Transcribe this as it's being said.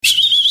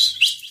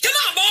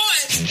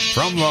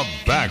From the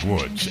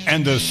backwoods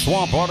and the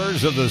swamp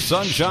waters of the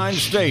Sunshine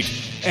State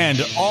and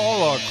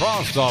all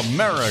across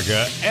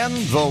America and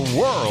the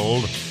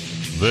world,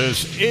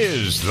 this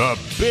is the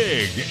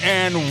Big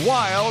and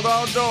Wild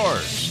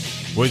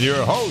Outdoors with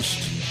your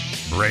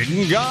host,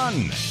 Braden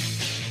Gunn,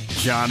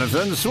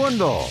 Jonathan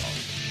Swindle,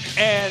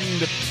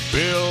 and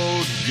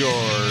Bill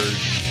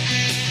George.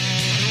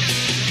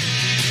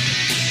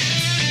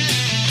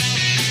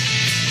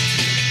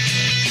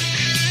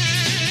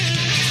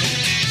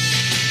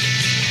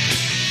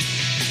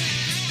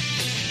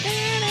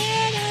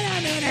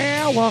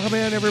 Welcome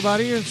in,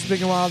 everybody. It's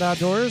Big and Wild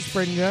Outdoors.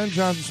 Braden Gunn,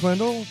 Jonathan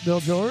Swindle,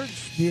 Bill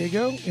George,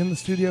 Diego in the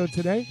studio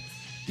today.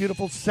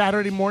 Beautiful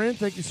Saturday morning.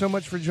 Thank you so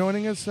much for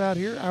joining us out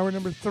here, hour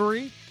number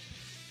 3.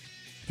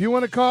 If you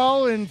want to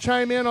call and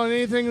chime in on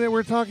anything that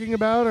we're talking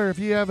about, or if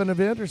you have an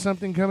event or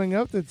something coming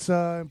up that's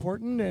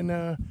important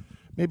and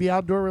maybe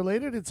outdoor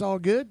related, it's all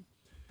good.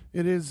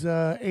 It is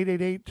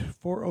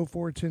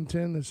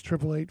 888-404-1010. That's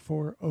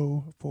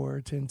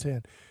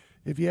 888-404-1010.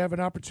 If you have an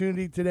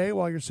opportunity today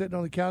while you're sitting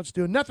on the couch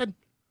doing nothing,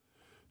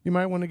 you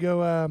might want to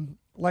go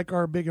like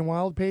our Big and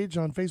Wild page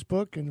on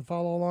Facebook and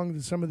follow along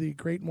to some of the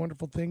great and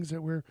wonderful things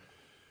that we're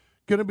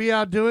going to be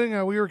out doing.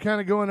 We were kind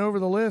of going over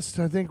the list.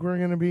 I think we're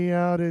going to be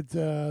out at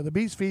the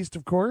Beast Feast,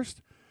 of course,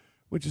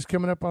 which is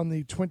coming up on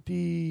the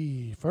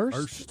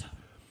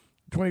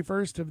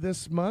 21st of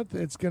this month.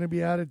 It's going to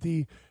be out at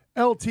the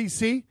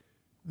LTC,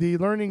 the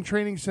Learning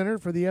Training Center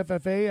for the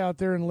FFA out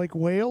there in Lake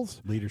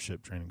Wales.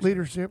 Leadership Training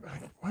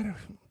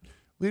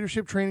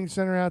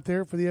Center out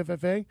there for the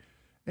FFA.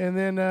 And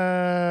then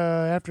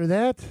after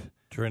that,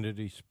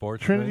 Trinity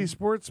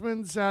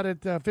Sportsman's out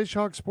at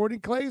Fishhawk Sporting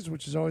Clays,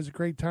 which is always a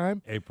great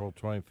time. April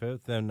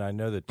 25th. And I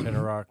know the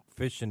Tenorock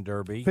Fishing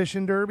Derby.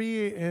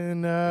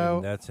 And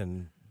that's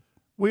in...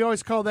 We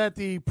always call that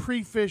the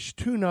pre-fish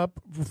tune-up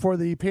for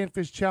the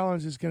Panfish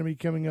Challenge is going to be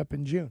coming up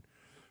in June.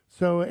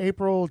 So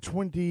April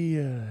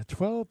 12th,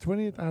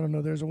 20th, I don't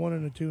know. There's a 1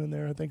 and a 2 in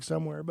there, I think,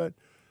 somewhere. But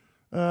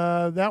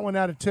that one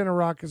out at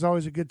Tenorock is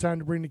always a good time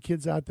to bring the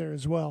kids out there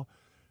as well.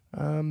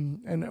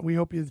 And we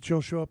hope that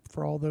you'll show up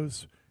for all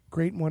those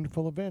great and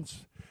wonderful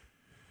events.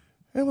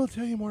 And we'll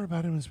tell you more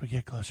about them as we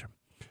get closer.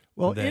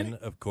 Well, and then,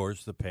 of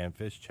course, the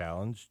Panfish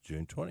Challenge,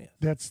 June 20th.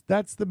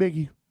 That's the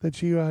biggie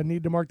that you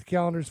need to mark the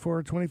calendars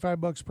for.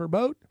 $25 per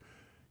boat.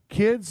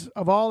 Kids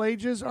of all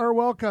ages are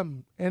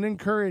welcome and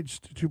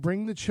encouraged to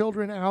bring the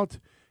children out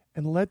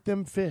and let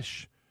them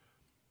fish.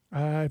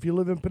 If you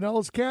live in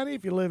Pinellas County,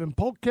 if you live in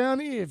Polk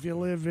County, if you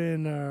live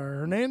in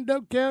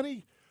Hernando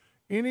County,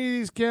 any of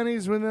these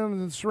counties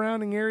within the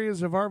surrounding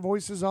areas of our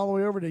voices all the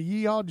way over to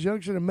Yeehaw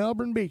Junction and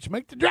Melbourne Beach,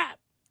 make the drive.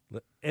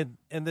 And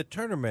the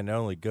tournament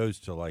only goes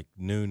to like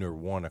noon or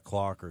 1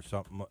 o'clock or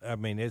something. I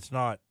mean, it's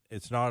not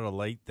a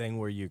late thing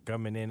where you're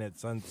coming in at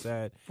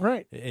sunset,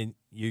 right? And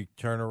you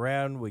turn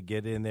around, we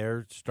get in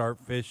there,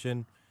 start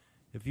fishing.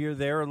 If you're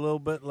there a little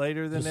bit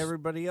later than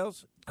everybody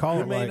else, just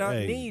call it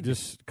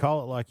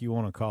like you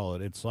want to call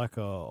it. It's like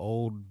a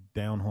old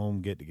down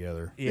home get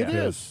together. Yeah. It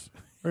is.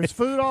 There's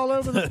food all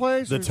over the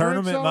place. The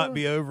tournament might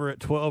be over at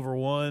 12 or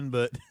 1,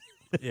 but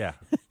yeah,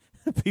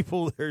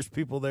 there's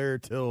people there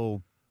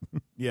till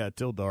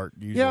dark.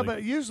 Usually. Yeah,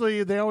 but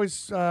usually they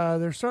always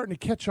they're starting to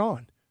catch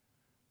on,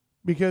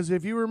 because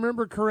if you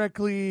remember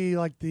correctly,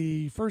 like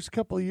the first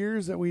couple of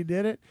years that we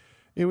did it,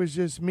 it was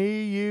just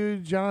me, you,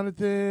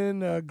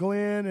 Jonathan,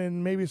 Glenn,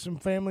 and maybe some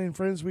family and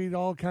friends. We'd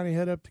all kind of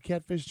head up to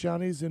Catfish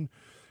Johnny's, and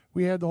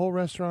we had the whole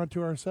restaurant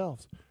to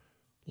ourselves.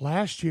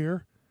 Last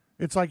year,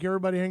 it's like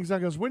everybody hangs out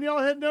and goes, when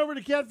y'all heading over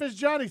to Catfish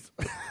Johnny's?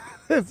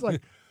 It's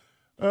like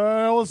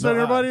all of a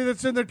sudden everybody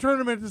that's in the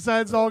tournament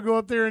decides to all go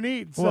up there and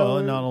eat. Well,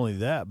 and not only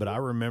that, but I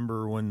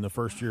remember when the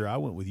first year I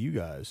went with you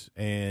guys,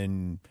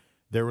 and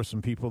there were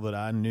some people that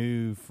I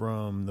knew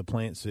from the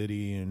Plant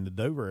City and the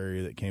Dover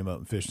area that came up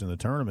and fished in the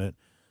tournament,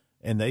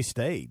 and they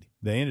stayed.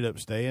 They ended up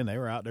staying. They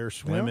were out there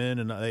swimming,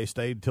 and they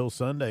stayed till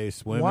Sunday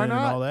swimming and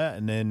all that.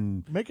 And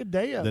then make a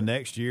day of it. The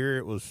next year,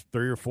 it was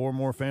 3 or 4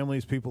 more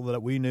families, people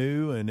that we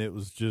knew, and it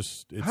was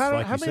just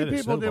how many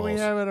people did we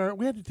have at our?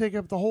 We had to take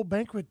up the whole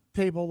banquet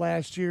table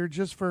last year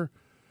just for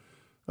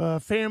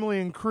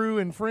family and crew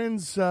and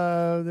friends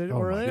that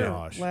were there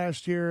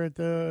last year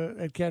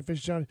at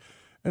Catfish Johnny.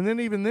 And then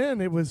even then,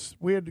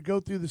 we had to go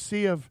through the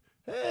sea of,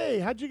 hey,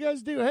 how'd you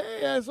guys do?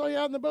 Hey, I saw you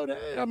out on the boat.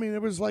 Hey, I mean,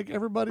 it was like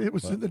everybody that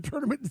was in the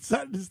tournament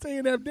decided to stay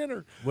and have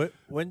dinner.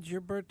 When's your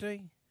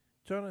birthday,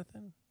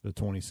 Jonathan? The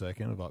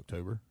 22nd of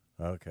October.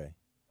 Okay.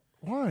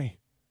 Why?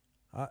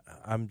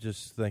 I'm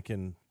just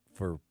thinking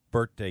for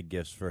birthday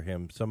gifts for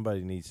him,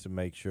 somebody needs to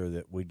make sure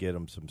that we get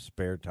him some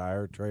spare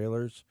tire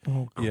trailers.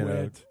 Oh,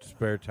 quit.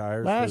 Spare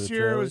tires. Last for the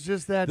year trailers. it was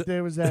just that.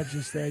 Was that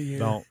just that year?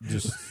 Don't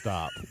just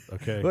stop.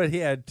 Okay. But he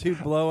had 2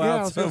 blowouts. Yeah,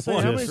 I was gonna say,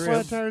 how many trip.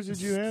 flat tires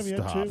did you have?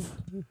 You had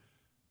 2.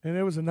 And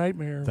it was a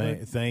nightmare.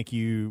 Thank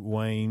you,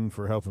 Wayne,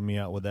 for helping me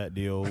out with that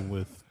deal.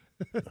 With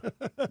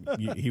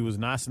he was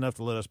nice enough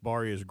to let us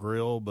borrow his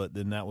grill, but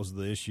then that was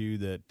the issue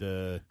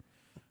that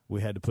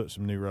we had to put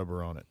some new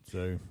rubber on it.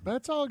 So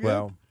that's all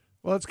good.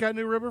 Well, it's got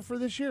new rubber for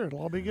this year.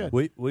 It'll all be good.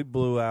 We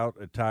blew out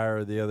a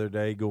tire the other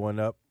day going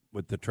up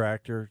with the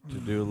tractor to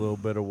do a little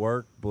bit of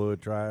work. Blew a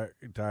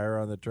tire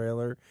on the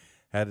trailer.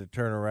 Had to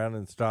turn around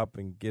and stop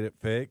and get it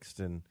fixed.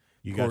 And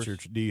You got your?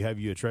 Do you have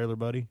a trailer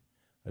buddy?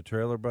 a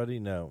trailer buddy?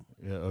 No.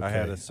 Yeah, okay. I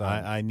had a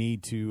son. I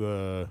need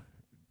to.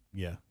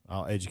 Yeah,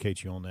 I'll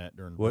educate you on that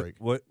during the break.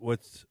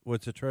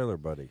 What's a trailer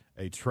buddy?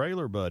 A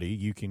trailer buddy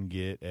you can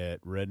get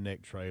at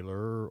Redneck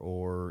Trailer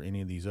or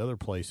any of these other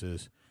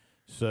places.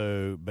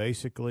 So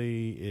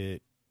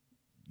basically,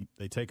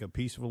 they take a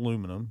piece of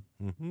aluminum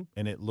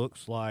and it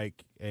looks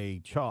like a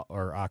chalk,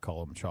 or I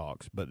call them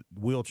chalks, but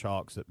wheel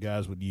chalks that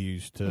guys would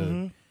use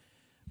to.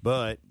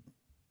 But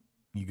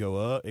you go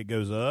up, it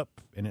goes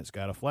up, and it's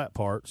got a flat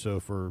part.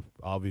 So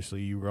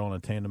obviously you were on a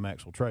tandem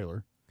axle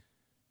trailer.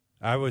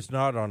 I was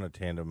not on a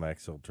tandem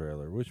axle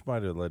trailer, which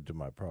might have led to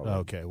my problem.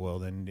 Okay, well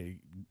then,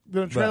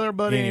 The trailer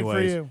buddy ain't for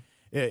anyways, you.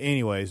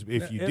 Anyways,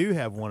 if you do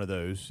have one of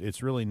those,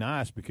 it's really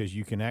nice because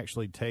you can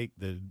actually take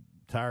the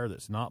tire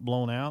that's not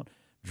blown out,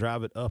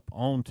 drive it up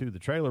onto the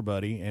trailer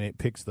buddy, and it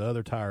picks the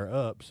other tire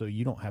up, so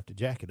you don't have to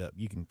jack it up.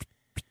 You can.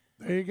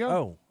 There you go.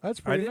 Oh, that's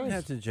I pretty didn't nice.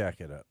 have to jack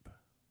it up.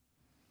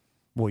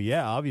 Well,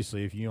 yeah,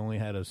 obviously, if you only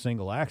had a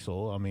single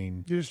axle, I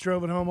mean, You just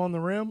drove it home on the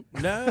rim,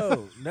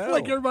 No.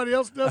 like everybody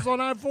else does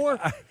on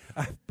I-4.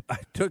 I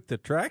took the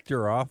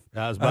tractor off.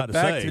 I was about to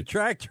backed say. the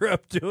tractor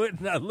up to it,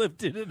 and I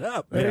lifted it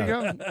up. There you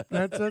go.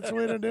 That's the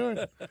way to do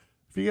it.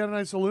 If you got a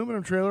nice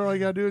aluminum trailer, all you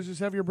got to do is just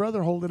have your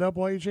brother hold it up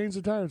while you change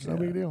the tires. No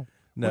big deal.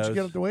 No, Once you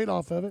get the weight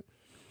off of it.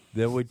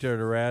 Then we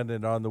turned around,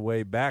 and on the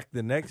way back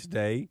the next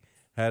day,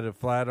 had it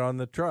flat on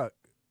the truck.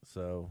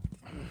 So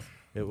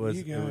it was.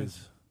 You It guys.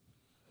 was.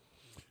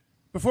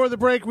 Before the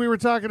break, we were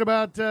talking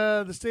about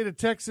the state of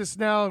Texas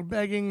now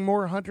begging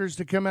more hunters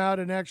to come out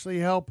and actually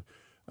help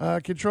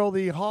control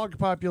the hog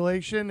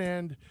population.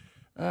 And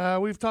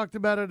we've talked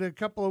about it a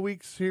couple of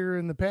weeks here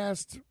in the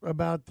past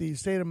about the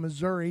state of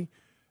Missouri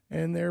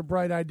and their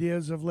bright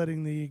ideas of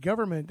letting the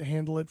government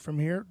handle it from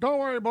here. Don't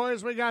worry,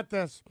 boys, we got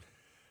this.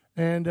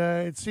 And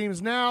it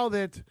seems now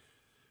that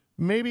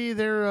maybe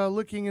they're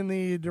looking in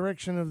the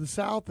direction of the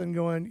South and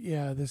going,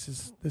 yeah, this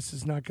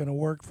is not going to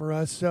work for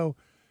us. So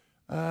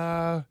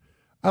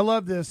I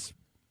love this.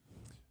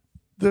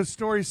 The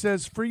story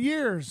says, for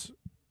years,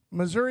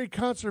 Missouri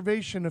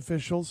conservation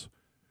officials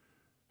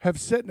have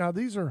said, now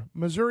these are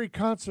Missouri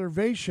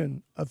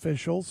conservation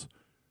officials,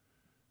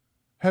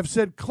 have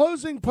said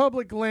closing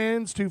public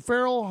lands to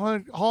feral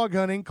hog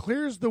hunting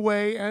clears the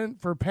way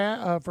and for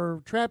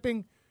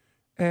trapping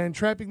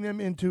them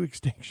into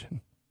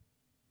extinction.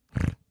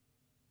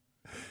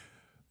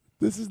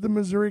 This is the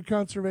Missouri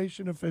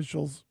conservation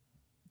officials.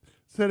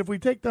 Said if we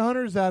take the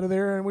hunters out of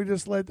there and we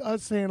just let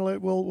us handle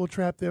it, we'll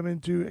trap them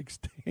into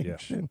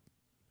extinction.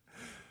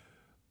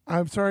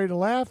 I'm sorry to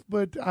laugh,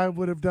 but I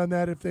would have done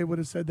that if they would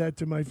have said that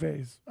to my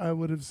face. I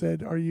would have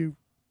said, "Are you?"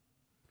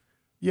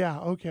 Yeah,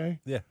 okay.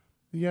 Yeah.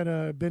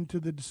 You been to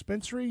the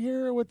dispensary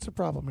here? Or what's the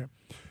problem here?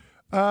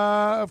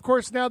 Of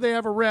course, now they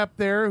have a rep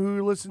there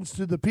who listens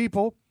to the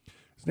people.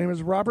 His name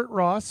is Robert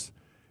Ross.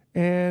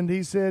 And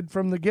he said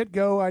from the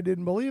get-go, I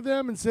didn't believe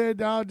them and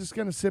said, I'm just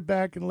going to sit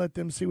back and let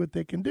them see what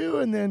they can do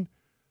and then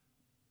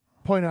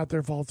point out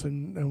their faults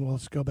and we'll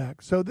just go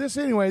back. So this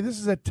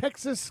is a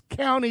Texas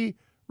County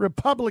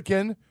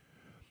Republican,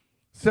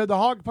 said the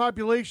hog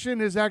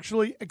population is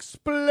actually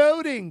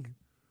exploding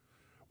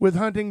with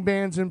hunting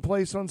bans in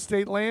place on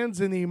state lands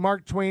in the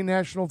Mark Twain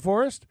National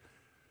Forest.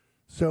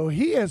 So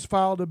he has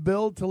filed a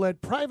bill to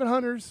let private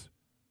hunters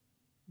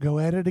go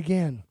at it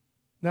again.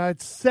 Now,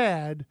 it's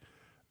sad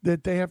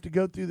that they have to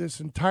go through this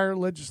entire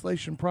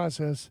legislation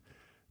process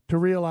to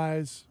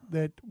realize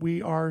that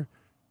we are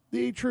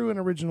the true and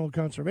original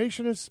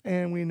conservationists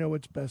and we know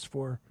what's best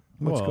for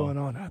what's going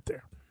on out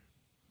there.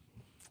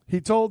 He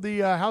told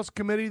the House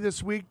committee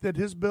this week that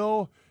his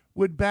bill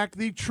would back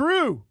the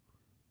true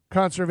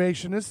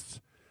conservationists,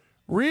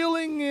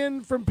 reeling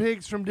in from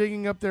pigs from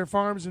digging up their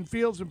farms and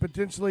fields and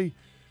potentially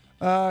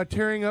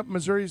tearing up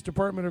Missouri's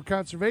Department of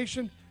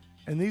Conservation.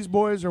 And these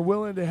boys are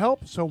willing to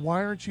help, so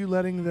why aren't you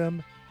letting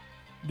them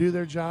do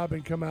their job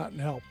and come out and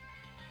help?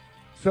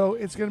 So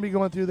it's going to be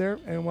going through there,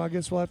 and I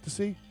guess we'll have to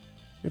see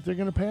if they're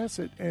going to pass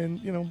it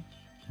and,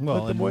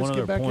 let the boys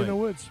get back in the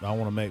woods. I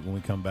want to make when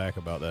we come back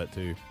about that,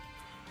 too.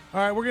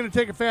 All right, we're going to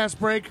take a fast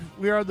break.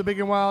 We are the Big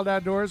and Wild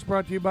Outdoors,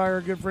 brought to you by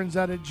our good friends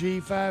out at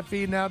G5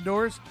 Feeding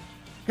Outdoors.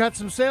 Got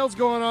some sales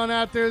going on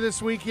out there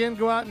this weekend.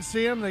 Go out and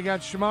see them. They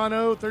got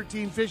Shimano,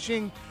 13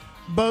 Fishing,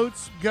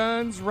 boats,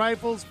 guns,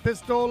 rifles,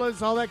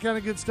 pistolas, all that kind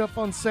of good stuff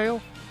on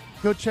sale.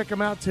 Go check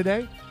them out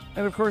today.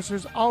 And, of course,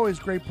 there's always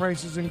great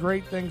prices and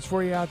great things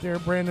for you out there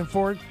at Brandon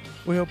Ford.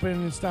 We hope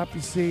and stop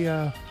to see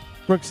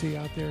Brooksy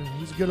out there.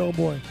 He's a good old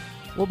boy.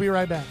 We'll be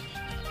right back.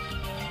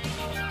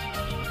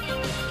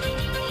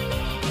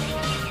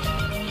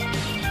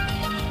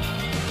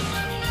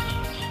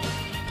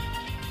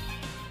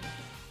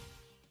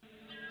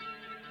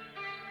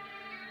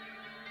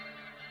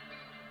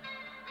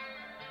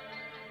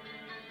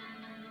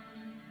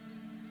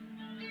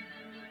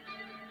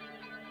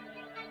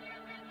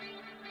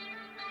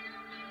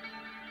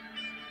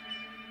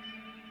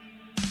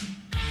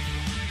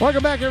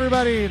 Welcome back,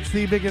 everybody. It's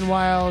the Big and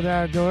Wild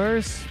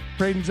Outdoors.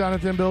 Braden,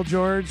 Jonathan, Bill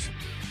George,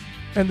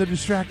 and the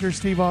distractor,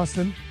 Steve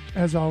Austin,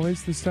 as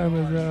always, this time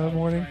of the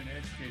morning.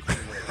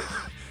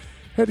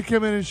 Had to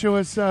come in and show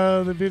us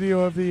the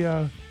video of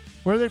the,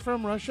 where are they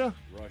from, Russia?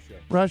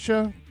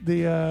 Russia,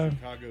 the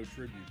Chicago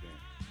Tribute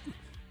Band.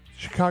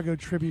 Chicago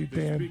Tribute They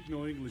Band. speak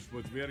no English,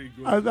 but very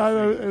good.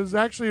 It was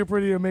actually a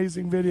pretty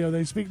amazing video.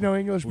 They speak no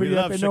English, but We yet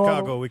love they know all the-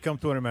 Chicago. We come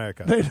to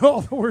America. They know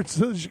all the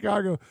words of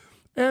Chicago.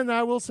 And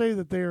I will say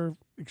that they are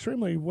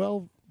extremely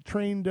well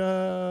trained.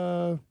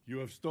 You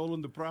have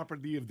stolen the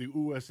property of the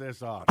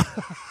USSR.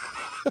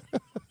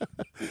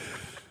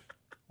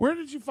 Where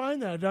did you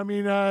find that? I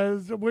mean,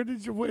 where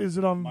did you? Is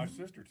it on? My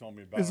sister told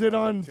me about Is it. it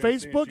on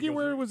Tennessee, and Facebook? she goes,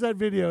 Where was that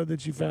video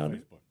that you found?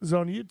 It Facebook. Is it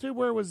on YouTube?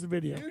 Where was the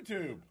video?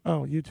 YouTube.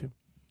 Oh, YouTube.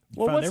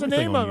 Well, Found what's the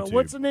everything name on of it? YouTube.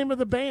 What's the name of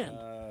the band?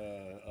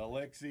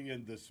 Alexi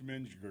and the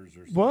Smingers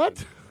or something.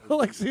 What?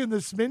 Alexi and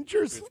the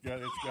Smingers? It's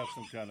got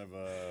some kind of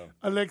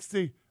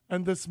Alexi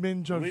and the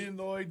Smingers.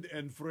 Leonid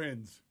and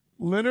friends.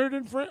 Leonard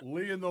and Friend.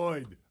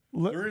 Leonid.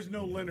 Le- There is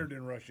no Leonard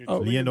in Russia. It's Oh.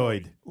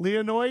 Leonid.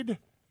 Leonid.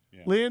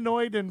 Yeah.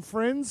 Leonid and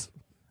Friends.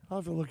 I'll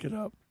have to look it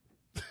up.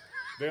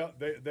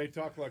 They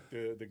talk like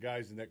the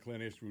guys in that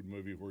Clint Eastwood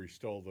movie where he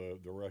stole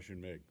the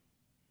Russian MiG.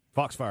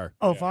 Foxfire.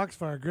 Oh,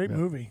 Foxfire, great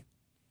movie.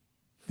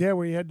 Yeah,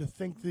 where you had to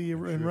think in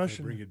If I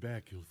Russian. bring it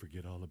back, you'll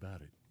forget all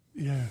about it.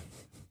 Yeah.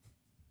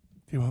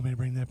 Do you want me to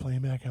bring that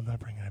plane back? I'm not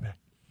bringing it back.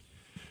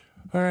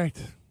 All right.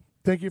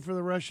 Thank you for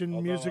the Russian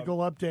Although musical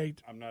update.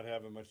 I'm not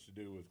having much to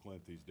do with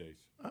Clint these days.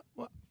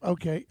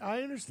 Okay,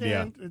 I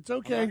understand. It's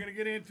okay. I'm not going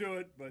to get into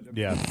it, but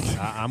Yeah,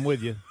 I'm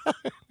with you.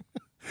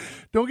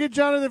 Don't get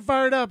Jonathan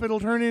fired up. It'll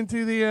turn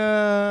into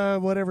the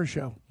whatever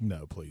show.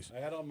 No, please. I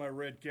had on my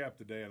red cap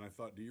today, and I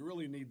thought, do you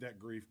really need that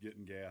grief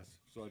getting gas?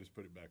 So I just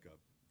put it back up.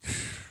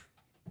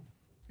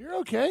 You're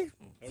okay.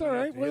 It's I all don't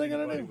have right. to What are they hit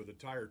going to anybody do? with a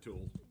tire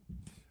tool.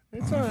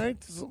 It's all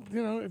right. So,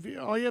 you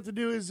know, all you have to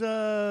do is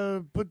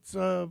put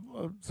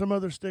some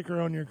other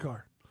sticker on your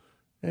car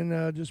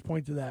and just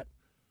point to that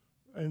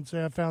and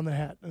say, I found the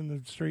hat in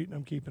the street and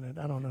I'm keeping it.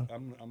 I don't know.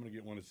 I'm going to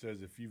get one that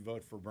says, if you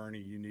vote for Bernie,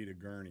 you need a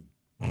gurney.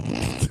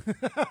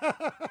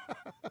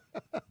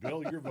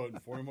 Bill, you're voting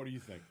for him. What do you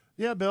think?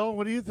 Yeah, Bill,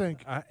 what do you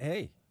think?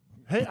 Hey,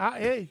 Hey.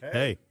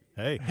 Hey.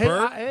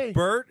 Hey,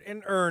 Bert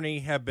and Ernie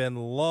have been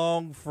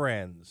long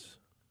friends.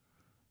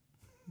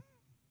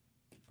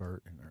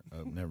 Bert.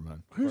 Oh, never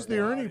mind. Who's the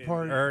Ernie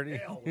part? Ernie,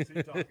 Hell, what's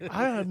he talking about?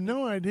 I have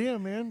no idea,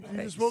 man.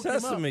 You just woke him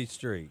up. Sesame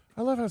Street.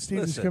 I love how Steve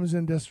just Listen. comes in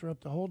and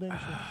disrupts the whole damn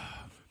show.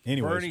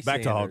 Anyways, Bernie back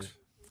to Sanders. hogs.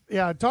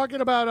 Yeah,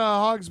 talking about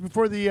hogs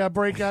before the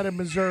breakout in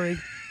Missouri.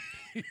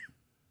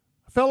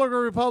 Fellow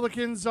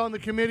Republicans on the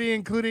committee,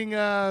 including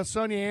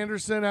Sonia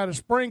Anderson out of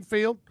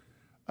Springfield,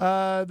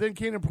 then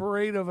came a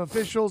parade of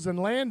officials and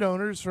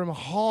landowners from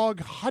hog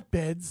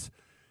hotbeds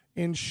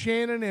in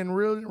Shannon and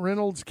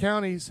Reynolds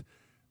counties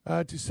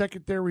to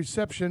second their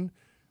reception.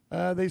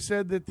 They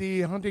said that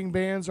the hunting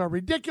bans are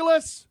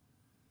ridiculous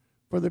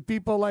for the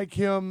people like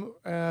him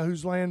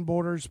whose land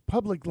borders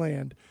public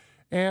land.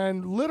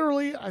 And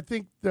literally, I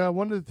think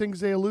one of the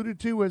things they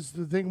alluded to was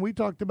the thing we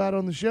talked about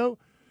on the show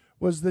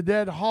was the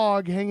dead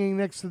hog hanging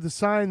next to the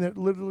sign that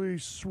literally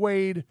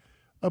swayed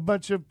a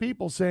bunch of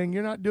people saying,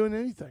 you're not doing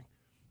anything.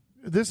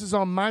 This is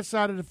on my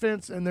side of the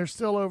fence, and they're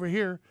still over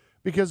here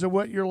because of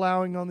what you're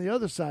allowing on the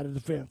other side of the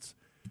fence.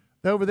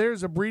 Over there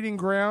is a breeding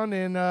ground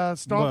and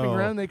stomping Well-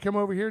 ground. They come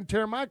over here and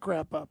tear my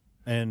crap up.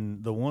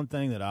 And the one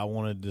thing that I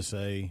wanted to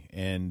say,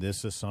 and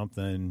this is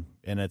something,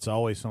 and it's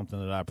always something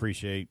that I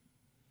appreciate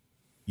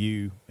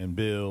you and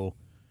Bill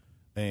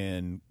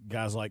and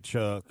guys like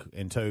Chuck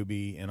and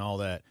Toby and all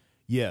that.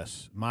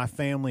 Yes, my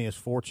family is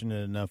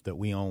fortunate enough that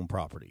we own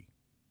property.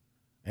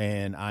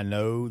 And I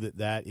know that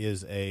that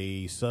is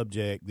a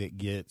subject that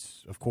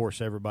gets, of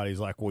course, everybody's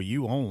like, well,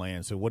 you own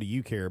land, so what do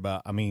you care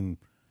about? I mean,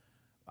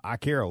 I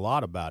care a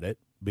lot about it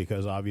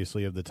because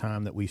obviously of the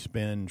time that we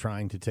spend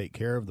trying to take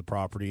care of the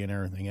property and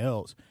everything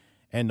else.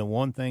 And the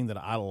one thing that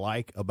I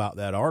like about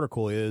that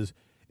article is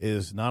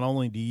not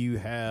only do you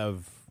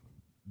have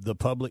the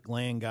public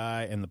land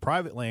guy and the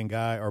private land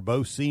guy are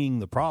both seeing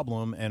the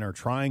problem and are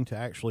trying to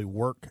actually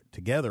work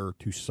together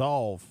to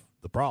solve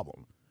the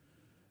problem.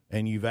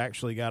 And you've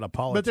actually got a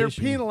politician. But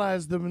they're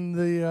penalized them,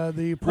 the Well,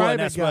 and private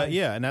that's guy.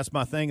 and that's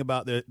my thing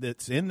about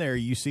that's in there.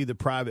 You see the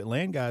private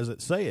land guys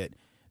that say it,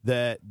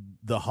 that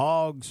the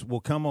hogs will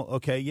come.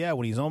 Okay, yeah,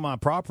 when he's on my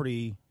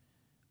property,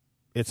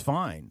 it's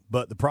fine.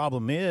 But the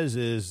problem is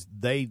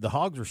the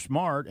hogs are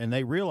smart and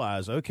they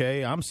realize,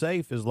 okay, I'm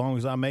safe as long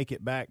as I make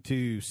it back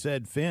to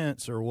said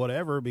fence or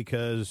whatever.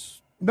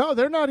 Because No,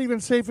 they're not even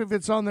safe if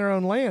it's on their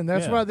own land.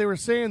 That's Yeah. why they were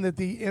saying that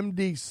the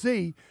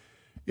MDC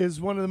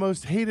is one of the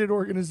most hated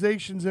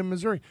organizations in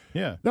Missouri.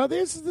 yeah, Now,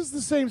 this is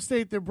the same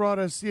state that brought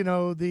us,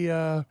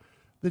 the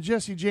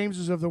Jesse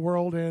Jameses of the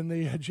world and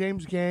the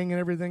James Gang and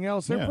everything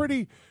else. They're Yeah.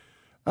 pretty,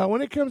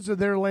 when it comes to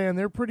their land,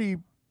 they're pretty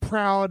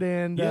proud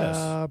and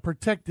Yes.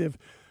 protective.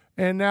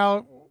 And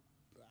now,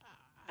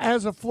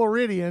 as a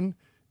Floridian,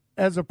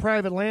 as a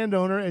private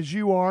landowner, as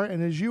you are,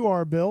 and as you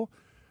are, Bill,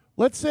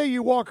 let's say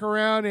you walk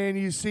around and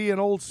you see an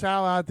old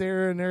sow out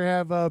there and they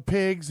have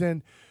pigs,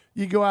 and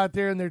you go out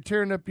there and they're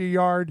tearing up your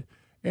yard,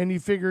 and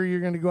you figure you're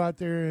going to go out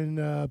there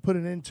and put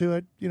an end to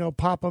it,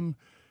 pop them,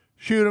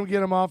 shoot them, get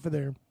them off of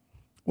there.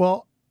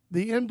 Well,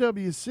 the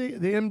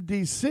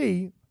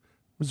MDC,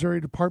 Missouri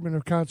Department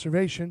of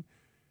Conservation,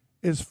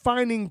 is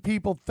fining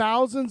people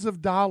thousands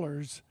of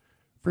dollars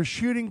for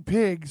shooting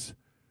pigs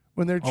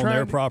when they're On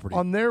their property.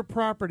 on their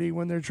property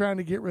when they're trying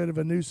to get rid of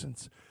a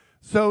nuisance.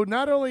 So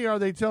not only are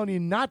they telling you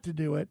not to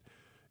do it,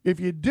 if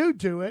you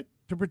do it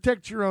to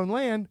protect your own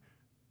land,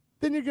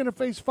 then you're going to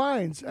face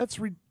fines. That's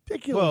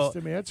ridiculous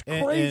to me. That's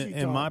crazy.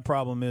 And my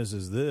problem is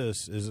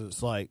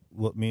it's like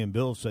what me and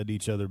Bill said to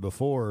each other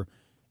before.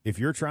 If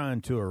you're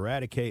trying to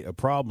eradicate a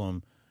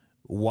problem,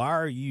 why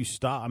are you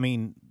I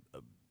mean,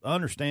 I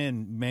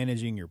understand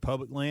managing your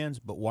public lands,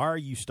 but why are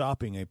you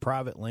stopping a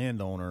private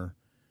landowner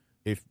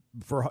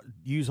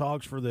use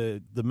hogs for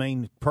the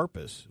main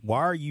purpose? Why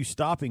are you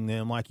stopping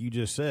them, like you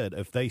just said?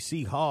 If they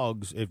see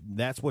hogs, if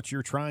that's what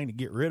you're trying to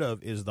get rid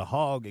of is the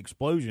hog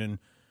explosion,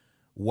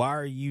 why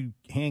are you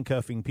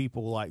handcuffing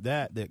people like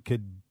that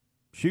could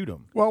shoot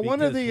them? Well,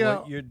 Because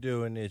what you're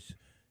doing is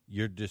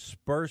you're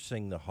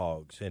dispersing the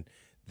hogs, and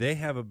they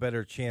have a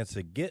better chance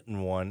of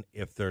getting one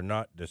if they're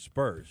not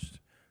dispersed.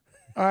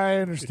 I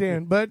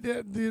understand, but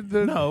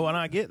no, and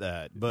I get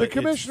that. But the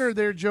commissioner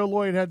there, Joe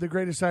Lloyd, had the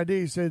greatest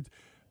idea. He said,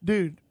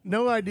 dude,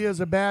 no idea is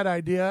a bad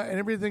idea, and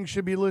everything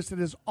should be listed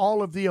as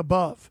all of the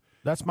above.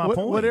 That's my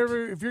point.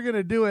 Whatever, if you're going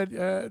to do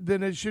it,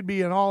 then it should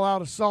be an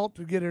all-out assault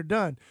to get it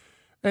done.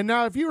 And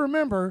now, if you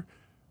remember,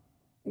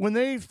 when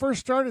they first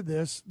started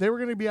this, they were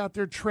going to be out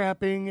there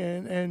trapping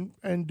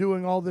and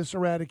doing all this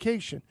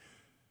eradication.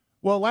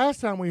 Well, last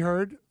time we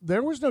heard,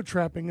 there was no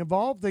trapping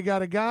involved. They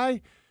got a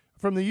guy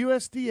from the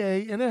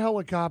USDA in a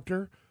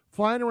helicopter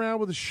flying around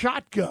with a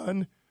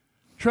shotgun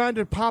trying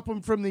to pop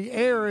them from the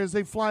air as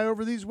they fly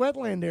over these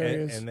wetland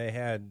areas. And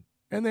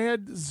they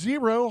had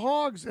 0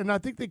 hogs, and I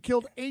think they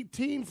killed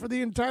 18 for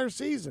the entire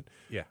season.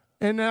 Yeah.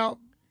 And now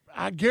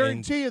I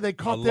guarantee you they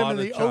caught them in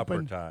the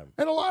open. Time.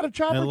 And a lot of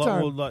chopper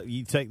time. Well,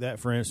 you take that,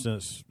 for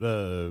instance,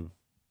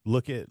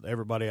 look at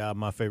everybody.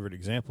 My favorite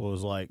example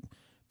is like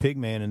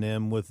Pigman and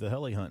them with the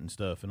heli hunting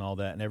stuff and all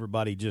that, and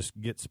everybody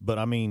just gets – but,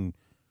 I mean,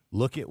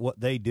 look at what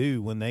they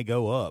do when they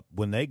go up.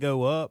 When they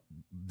go up,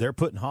 they're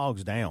putting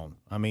hogs down.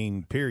 I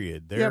mean,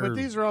 period. Yeah, but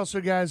these are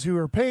also guys who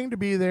are paying to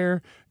be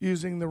there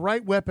using the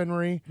right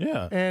weaponry.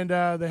 Yeah. And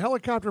the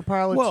helicopter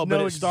pilots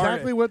know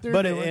exactly what they're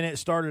doing. And it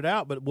started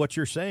out, but what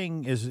you're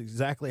saying is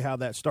exactly how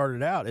that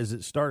started out, is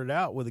it started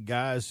out with the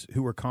guys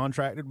who were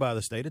contracted by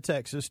the state of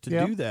Texas to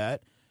do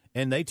that,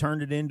 and they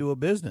turned it into a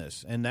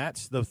business. And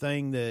that's the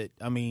thing that,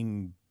 I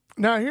mean.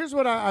 Now, here's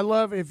what I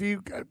love. If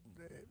you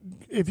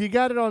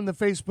got it on the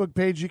Facebook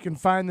page, you can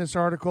find this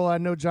article. I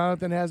know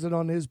Jonathan has it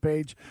on his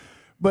page.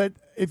 But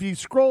if you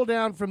scroll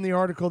down from the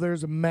article,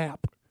 there's a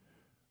map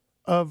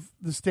of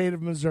the state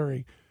of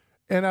Missouri.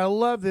 And I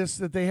love this,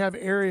 that they have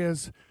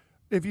areas.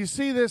 If you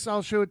see this,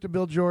 I'll show it to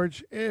Bill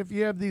George. If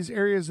you have these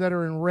areas that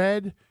are in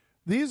red,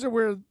 these are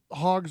where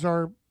hogs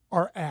are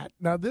at.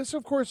 Now, this,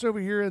 of course,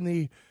 over here in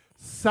the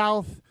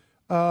south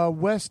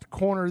west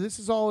corner, this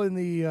is all in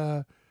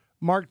the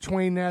Mark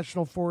Twain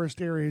National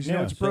Forest areas. You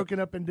know, it's broken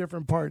up in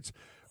different parts.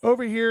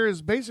 Over here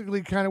is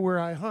basically kind of where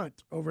I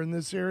hunt, over in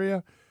this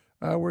area.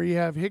 Where you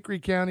have Hickory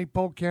County,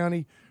 Polk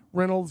County,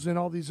 Reynolds, and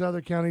all these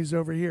other counties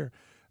over here.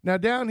 Now,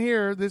 down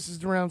here, this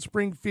is around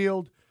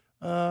Springfield,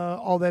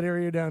 all that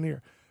area down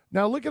here.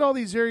 Now, look at all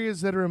these areas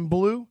that are in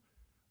blue.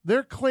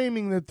 They're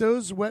claiming that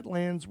those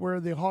wetlands where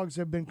the hogs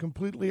have been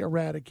completely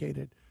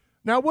eradicated.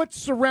 Now, what's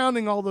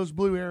surrounding all those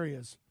blue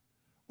areas?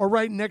 Or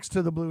right next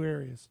to the blue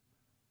areas?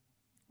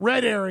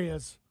 Red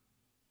areas.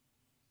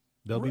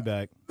 They'll be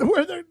back.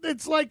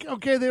 It's like,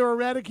 okay, they were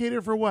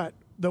eradicated for what?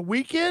 The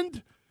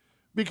weekend?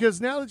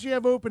 Because now that you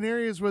have open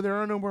areas where there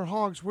are no more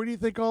hogs, where do you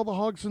think all the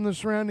hogs in the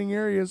surrounding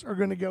areas are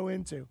going to go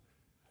into?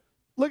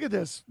 Look at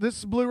this. This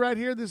is blue right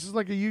here. This is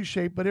like a U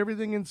shape, but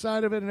everything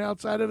inside of it and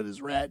outside of it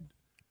is red.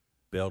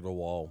 Build a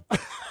wall.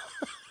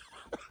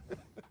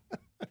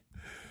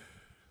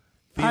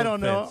 I don't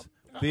know.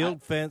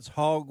 Field fence,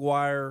 hog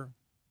wire.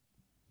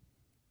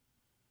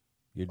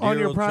 On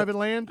your private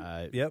land?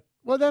 Yep.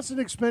 Well, that's an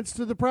expense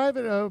to the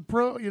private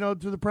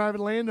to the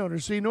private landowner.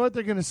 So you know what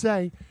they're going to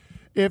say?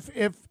 If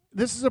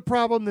this is a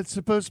problem that's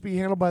supposed to be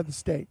handled by the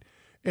state.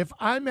 If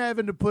I'm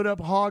having to put up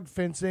hog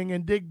fencing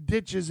and dig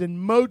ditches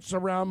and moats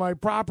around my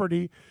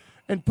property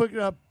and put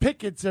up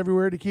pickets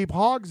everywhere to keep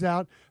hogs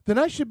out, then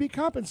I should be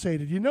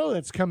compensated. You know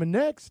that's coming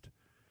next.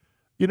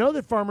 You know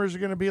that farmers are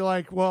going to be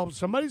like, well,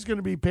 somebody's going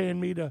to be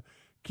paying me to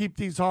keep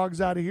these hogs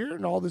out of here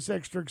and all this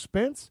extra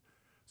expense.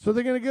 So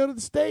they're going to go to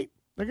the state.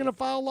 They're going to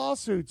file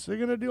lawsuits. They're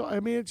going to do – I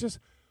mean, it's just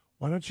 –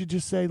 why don't you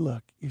just say,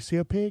 look, you see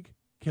a pig?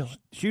 Kill it.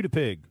 Shoot a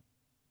pig.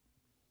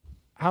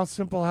 How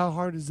simple, how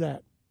hard is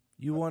that?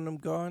 You want them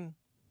gone?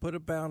 Put a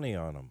bounty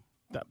on them.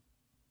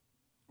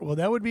 Well,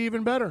 that would be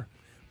even better.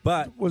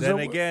 But then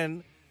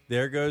again,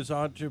 there goes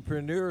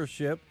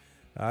entrepreneurship.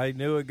 I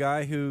knew a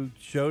guy who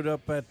showed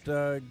up at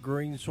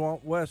Green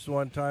Swamp West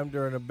one time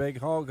during a big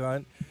hog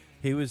hunt.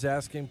 He was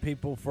asking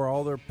people for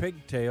all their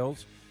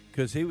pigtails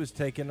because he was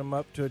taking them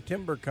up to a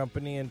timber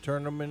company and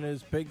turning them into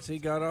his pigs he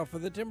got off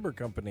of the timber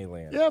company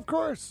land. Yeah, of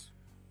course.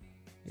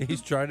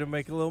 He's trying to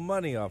make a little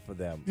money off of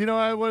them. You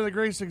know, one of the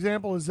greatest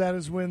examples of that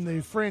is when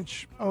the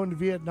French owned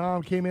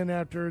Vietnam, came in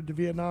after the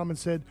Vietnam and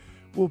said,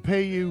 we'll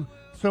pay you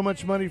so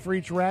much money for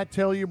each rat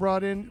tail you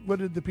brought in. What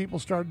did the people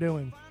start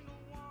doing?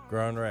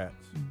 Grown rats.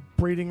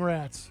 Breeding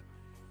rats.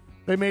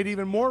 They made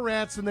even more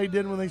rats than they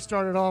did when they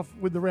started off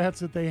with the rats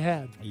that they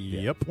had.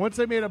 Yep. Once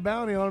they made a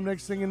bounty on them,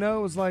 next thing you know,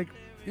 it was like,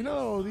 you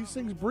know, these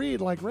things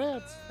breed like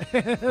rats.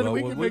 Well,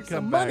 we when can we make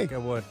come some back, money. I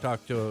want to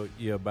talk to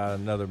you about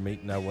another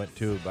meeting I went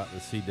to about the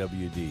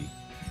CWD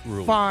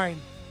rule. Fine.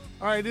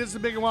 All right, this is the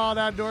Big and Wild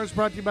Outdoors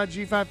brought to you by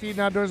G5 Feed and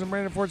Outdoors and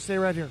Brandon Ford. Stay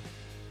right here.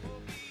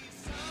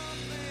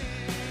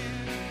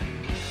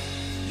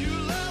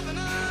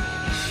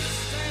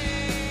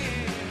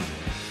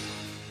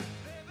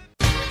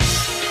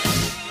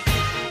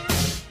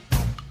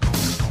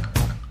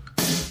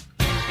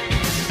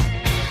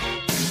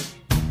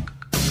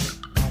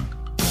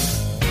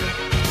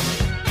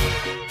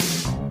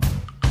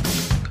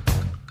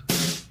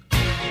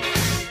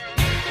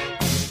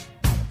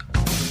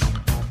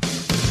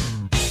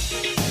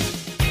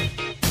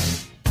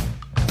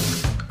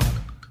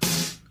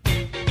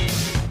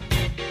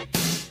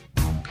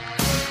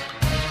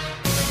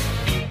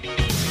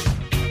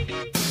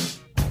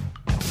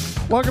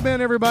 Welcome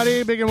in,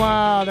 everybody. Big and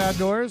Wild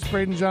Outdoors.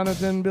 Braden,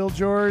 Jonathan, Bill,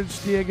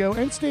 George, Diego,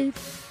 and Steve.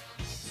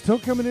 Still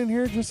coming in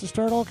here just to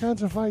start all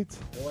kinds of fights.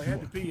 Well, I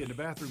had to pee, and the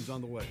bathroom's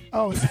on the way.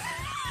 Oh,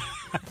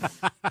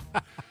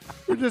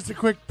 we're just a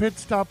quick pit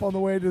stop on the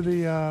way to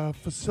the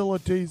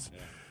facilities.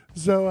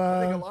 So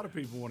I think a lot of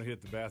people want to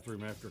hit the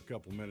bathroom after a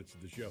couple minutes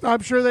of the show.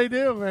 I'm sure they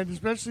do, and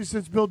especially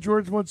since Bill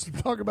George wants to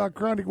talk about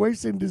chronic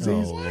wasting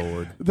disease. Oh,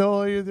 Lord.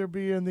 They'll either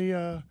be in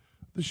the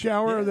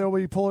shower or they'll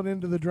be pulling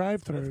into the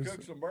drive-thrus. Let's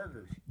cook some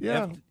burgers.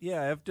 Yeah.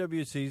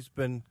 FWC's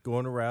been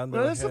going around.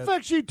 Well, this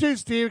affects you too,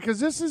 Steve, because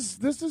this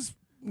is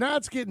now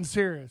it's getting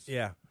serious.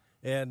 Yeah.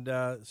 And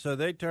so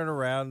they turn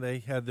around. They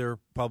had their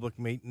public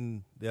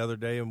meeting the other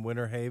day in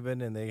Winter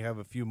Haven, and they have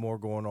a few more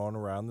going on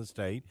around the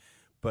state.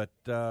 But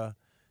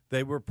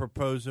they were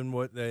proposing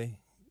what they,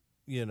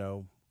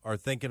 are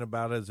thinking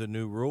about as a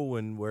new rule,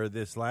 and where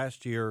this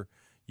last year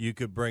you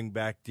could bring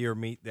back deer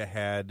meat that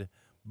had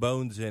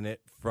bones in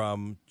it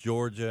from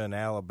Georgia and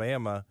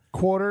Alabama,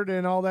 quartered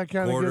and all that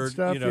kind of good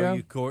stuff.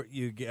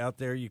 You get out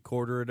there, you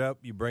quarter it up,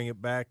 you bring it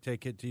back,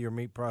 take it to your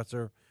meat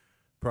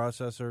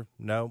processor.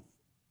 No,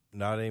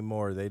 not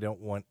anymore. They don't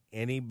want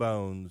any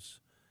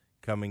bones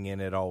coming in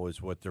at all,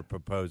 is what they're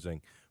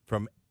proposing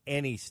from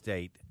any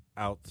state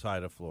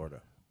outside of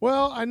Florida.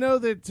 Well, I know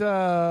that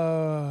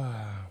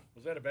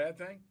Was that a bad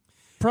thing?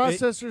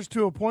 processors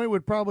to a point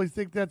would probably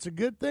think that's a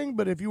good thing,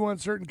 but if you want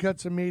certain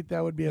cuts of meat,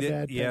 that would be a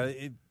bad thing. Yeah,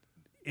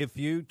 if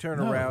you turn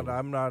around,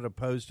 I'm not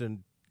opposed to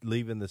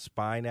leaving the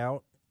spine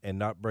out and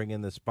not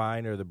bringing the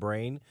spine or the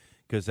brain,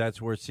 because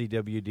that's where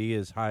CWD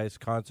is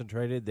highest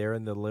concentrated. They're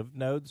in the lymph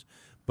nodes,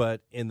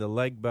 but in the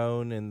leg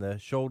bone and the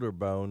shoulder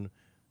bone,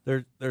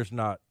 there's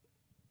not.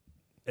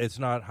 It's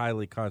not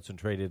highly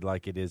concentrated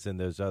like it is in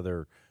those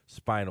other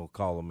spinal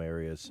column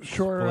areas,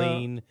 Sure,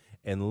 spleen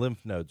and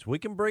lymph nodes. We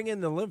can bring in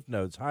the lymph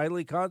nodes,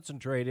 highly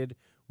concentrated.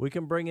 We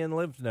can bring in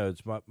lymph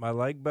nodes. My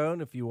leg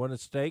bone, if you want a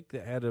steak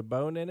that had a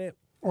bone in it.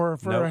 Or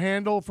for Nope. a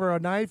handle for a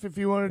knife, if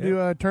you wanted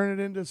to turn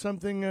it into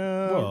something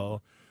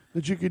that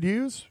you could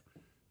use.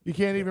 You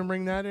can't even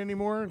bring that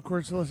anymore, of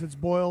course, unless it's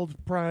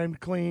boiled, primed,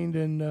 cleaned,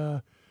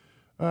 and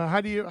how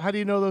do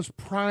you know those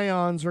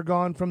prions are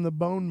gone from the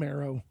bone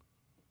marrow?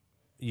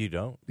 You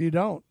don't. You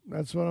don't.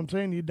 That's what I'm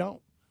saying. You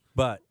don't.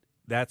 But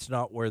that's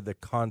not where the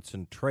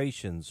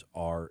concentrations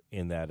are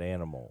in that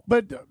animal.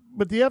 But the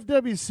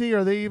FWC,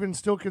 are they even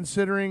still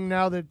considering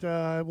now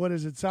that what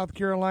is it? South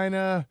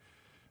Carolina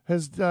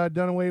has done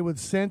away with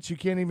scents. You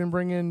can't even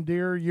bring in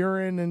deer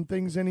urine and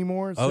things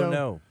anymore. Oh,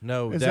 So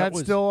no. Is that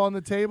still on the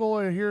table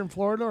here in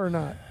Florida or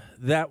not?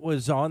 That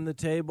was on the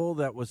table.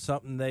 That was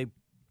something they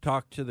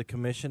talked to the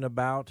commission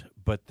about,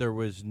 but there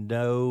was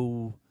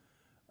no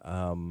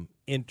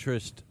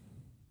interest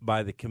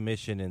by the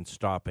commission in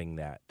stopping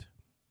that.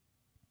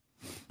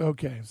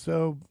 Okay,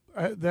 so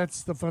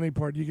that's the funny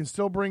part. You can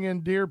still bring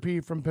in deer pee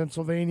from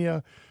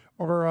Pennsylvania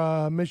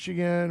or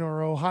Michigan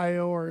or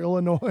Ohio or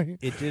Illinois.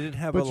 It didn't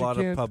have But a you lot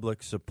of can't-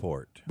 public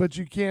support. But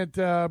you can't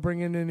bring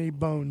in any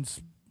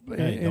bones.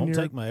 Hey, in don't your-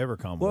 take my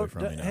Evercom away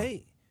from me now.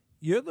 Hey,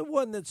 you're the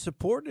one that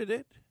supported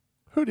it.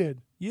 Who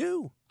did?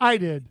 You. I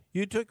did.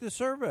 You took the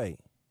survey.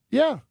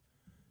 Yeah.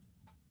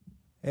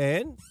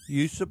 And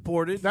you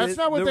supported That's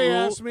not what the they rule.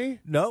 asked me.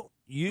 No,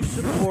 you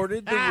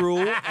supported the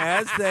rule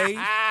as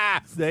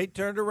they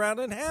turned around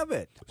and have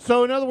it.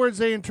 So, in other words,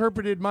 they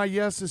interpreted my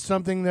yes as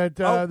something that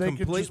they could just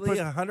completely put,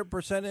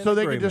 100% in so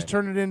they agreement. could just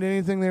turn it into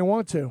anything they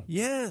want to.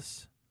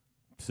 Yes.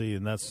 See,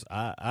 and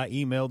I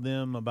emailed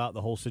them about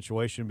the whole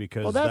situation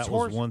because that's that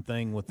was one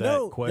thing with that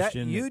No,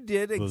 question. you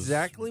did was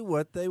exactly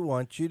what they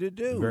want you to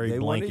do. very They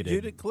wanted you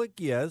blanketed. to click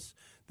yes.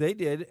 They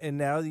did, and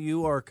now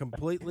you are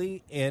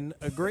completely in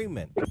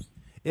agreement.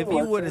 If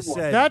you would have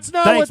said That's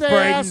not Thanks, what they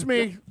Braden. asked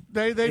me.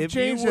 They've if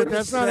changed you it. would've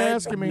That's not said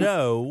asking me.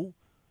 no,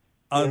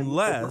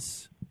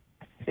 unless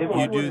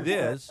you do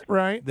this,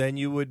 Right. then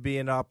you would be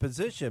in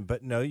opposition.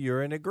 But no,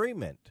 you're in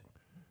agreement.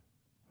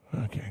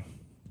 Okay.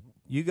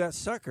 You got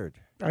suckered.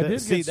 I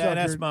did see get that.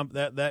 That's suckered.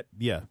 my that.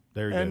 Yeah,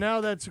 there you And go.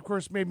 now that's, of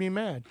course, made me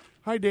mad.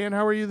 Hi, Dan.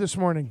 How are you this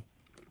morning?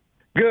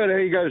 Good. How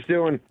you guys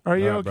doing? Are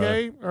you All right,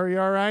 okay? Are you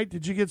all right?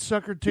 Did you get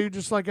suckered too,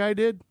 just like I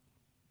did?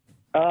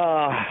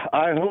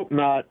 I hope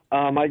not.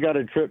 I got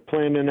a trip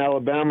planned in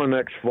Alabama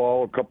next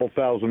fall,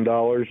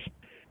 $2,000,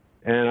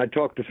 and I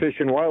talked to Fish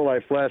and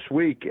Wildlife last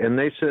week, and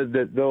they said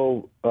that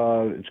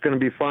it's going to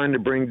be fine to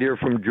bring deer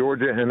from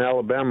Georgia and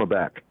Alabama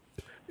back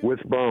with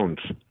bones.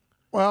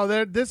 Well,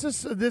 this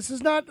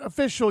is not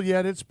official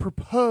yet. It's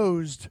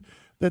proposed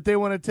that they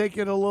want to take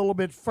it a little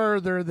bit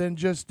further than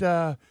just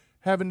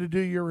having to do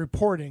your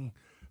reporting.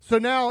 So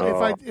now,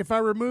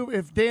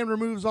 if Dan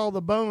removes all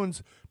the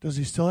bones, does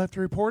he still have to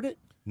report it?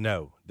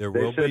 No, there They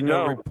will be said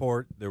no no.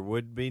 report. There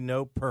would be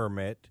no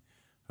permit.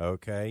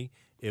 Okay,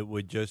 it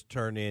would just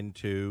turn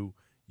into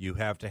you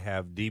have to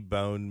have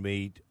deboned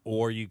meat,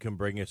 or you can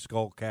bring a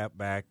skull cap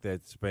back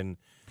that's been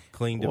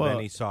cleaned of Well-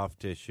 any soft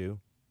tissue.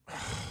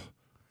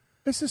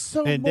 This is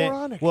so And Dan,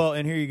 moronic. well,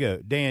 and here you go,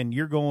 Dan.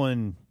 You're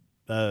going.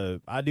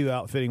 I do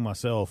outfitting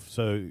myself,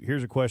 so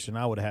here's a question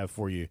I would have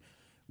for you.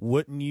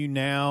 Wouldn't you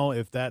now,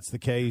 if that's the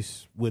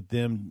case with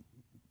them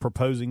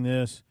proposing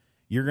this,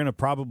 you're going to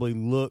probably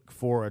look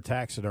for a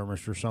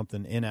taxidermist or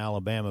something in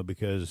Alabama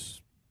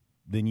because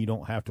then you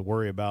don't have to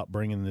worry about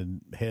bringing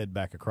the head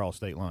back across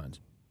state lines.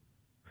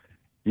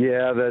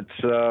 Yeah,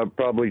 that's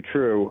probably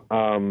true.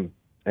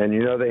 And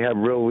you know they have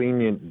real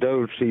lenient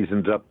doe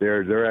seasons up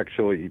there. They're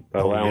actually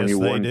allowing yes, you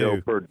they one do.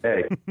 doe per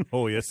day.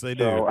 Oh, yes, they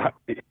do.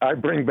 So I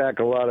bring back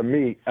a lot of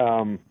meat.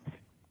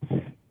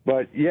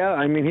 But, yeah,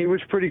 I mean, he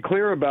was pretty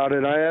clear about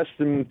it. I asked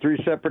him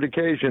 3 separate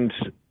occasions,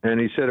 and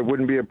he said it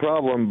wouldn't be a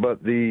problem.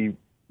 But the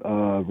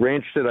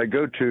ranch that I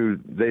go to,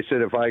 they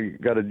said if I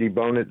got to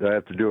debone it, I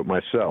have to do it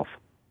myself.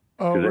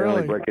 oh, Because they only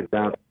really? break it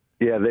down.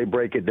 Yeah, they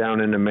break it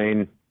down into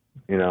main,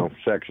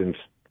 sections,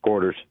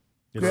 quarters.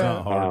 It's Yeah.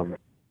 not hard.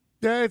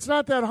 Yeah, it's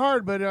not that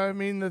hard, but I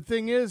mean, the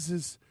thing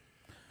is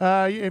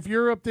if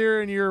you're up there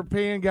and you're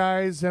paying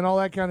guys and all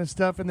that kind of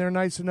stuff, and they're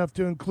nice enough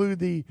to include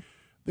the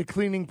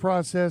cleaning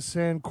process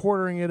and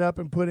quartering it up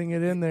and putting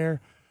it in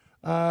there,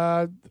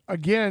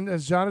 again,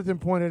 as Jonathan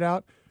pointed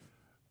out,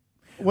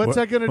 what's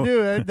that going to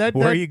do?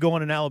 Where are you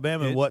going in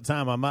Alabama and what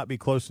time? I might be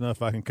close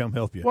enough I can come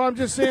help you. Well, I'm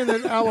just saying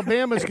that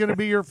Alabama's going to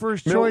be your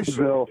first choice.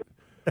 Miltonville.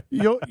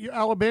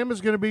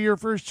 Alabama's going to be your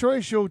first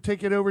choice. You'll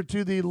take it over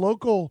to the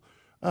local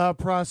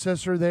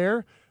processor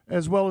there,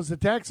 as well as the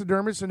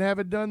taxidermist, and have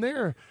it done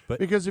there. But-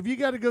 because if you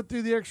got to go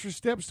through the extra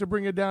steps to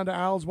bring it down to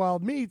Al's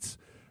Wild Meats,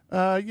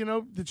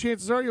 the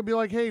chances are you'll be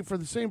like, hey, for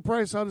the same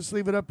price, I'll just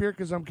leave it up here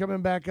because I'm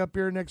coming back up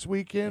here next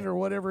weekend or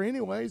whatever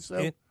anyway.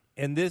 So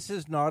And this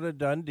is not a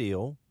done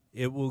deal.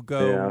 It will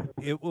go.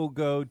 Yeah. It will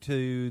go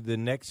to the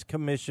next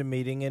commission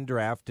meeting and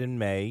draft in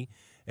May,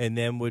 and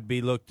then would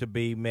be looked to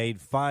be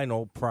made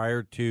final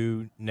prior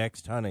to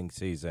next hunting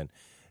season.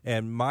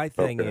 And my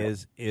thing Okay.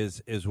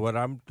 is what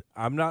I'm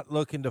not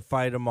looking to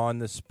fight them on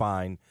the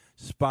spine.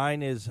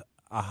 Spine is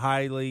a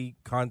highly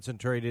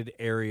concentrated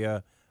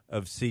area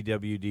of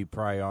CWD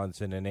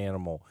prions in an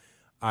animal.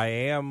 I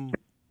am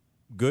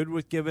good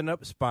with giving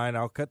up spine.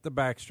 I'll cut the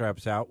back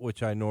straps out,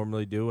 which I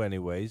normally do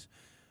anyways.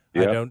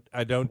 Yep.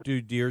 I don't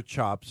do deer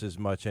chops as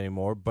much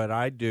anymore, but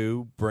I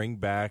do bring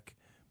back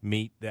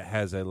meat that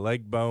has a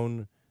leg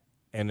bone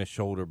and a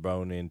shoulder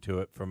bone into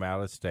it from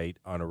out of state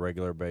on a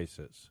regular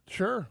basis.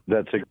 sure.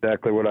 That's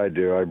exactly what I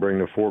do. I bring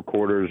the 4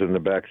 quarters and the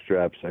back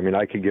straps. I mean,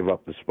 I could give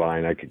up the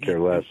spine. I could care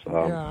less. Yeah,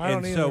 I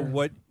don't And so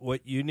either.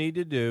 what you need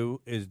to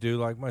do is do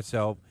like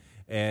myself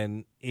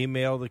and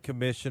email the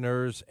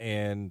commissioners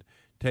and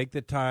take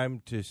the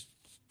time to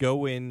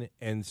go in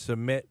and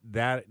submit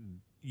that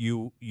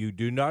you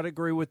do not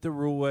agree with the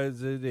rule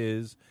as it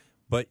is,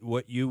 but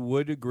what you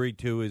would agree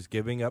to is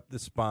giving up the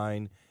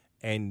spine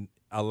and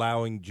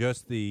allowing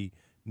just the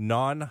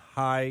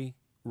non-high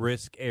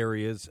risk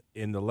areas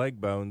in the leg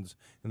bones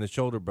and the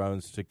shoulder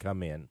bones to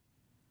come in.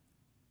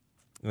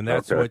 And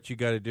that's Okay. what you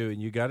got to do.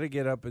 And you got to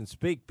get up and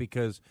speak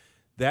because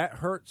that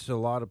hurts a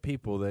lot of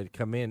people that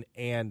come in.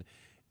 And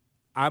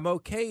I'm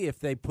okay if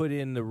they put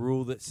in the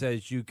rule that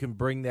says you can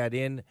bring that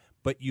in,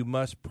 but you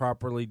must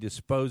properly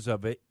dispose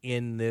of it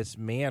in this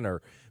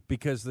manner.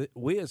 Because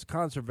we as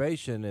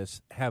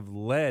conservationists have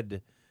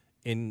led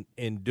in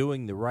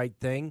doing the right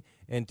thing.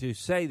 And to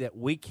say that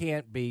we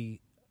can't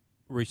be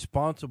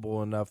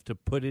responsible enough to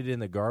put it in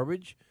the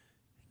garbage,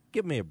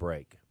 give me a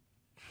break.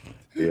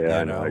 Yeah, I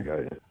You know. know. I got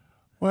it.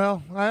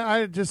 Well,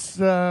 I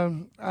just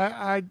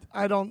I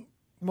don't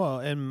Well,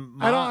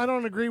 and I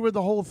don't agree with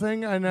the whole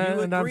thing, and You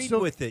I'm agreed still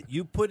with it.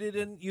 You put it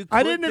in. You.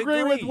 I didn't clicked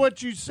agree with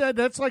what you said.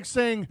 That's like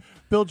saying,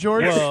 Bill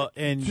George, Well,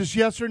 and just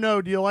yes or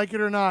no. Do you like it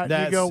or not?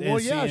 And you go, well,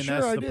 and see, yeah, and sure,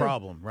 that's I the do.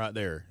 problem right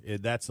there.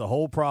 That's the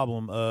whole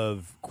problem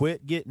of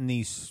quit getting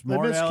these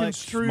smart aleck,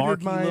 misconstrued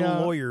smarky my, little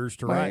lawyers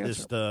to my write this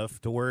answer.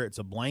 stuff to where it's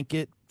a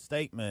blanket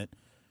statement,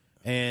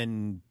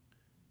 and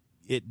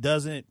it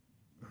doesn't.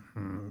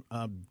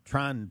 I'm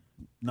trying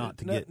not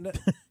to get.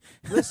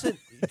 Listen,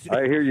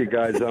 I hear you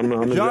guys. I'm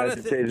as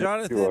agitated as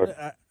you are.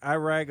 Jonathan, I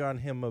rag on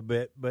him a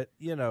bit, but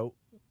you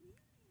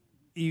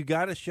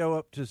got to show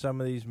up to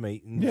some of these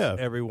meetings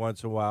every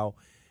once in a while,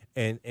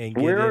 and get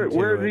Where into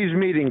are it. these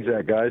meetings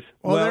at, guys?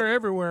 Well, Well, they're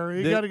everywhere.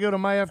 You they- got to go to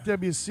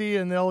MyFWC,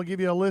 and they'll give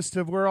you a list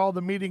of where all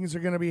the meetings are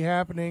going to be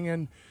happening,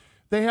 and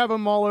they have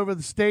them all over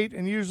the state,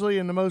 and usually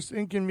in the most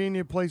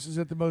inconvenient places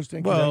at the most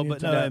inconvenient Well,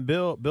 but no, time. and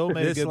Bill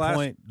made a This good last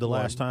point. The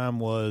last time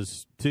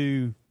was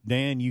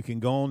Dan. You can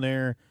go on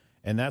there,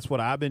 and that's what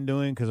I've been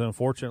doing because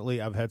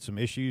unfortunately I've had some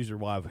issues, or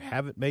why I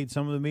haven't made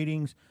some of the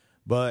meetings.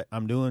 But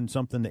I'm doing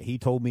something that he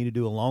told me to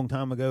do a long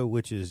time ago,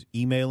 which is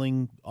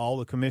emailing all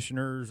the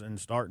commissioners and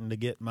starting to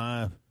get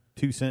my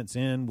 2 cents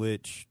in.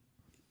 Which,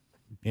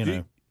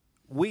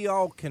 We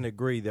all can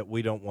agree that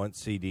we don't want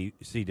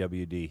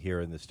CWD here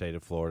in the state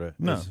of Florida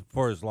No.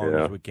 for as long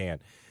Yeah. as we can.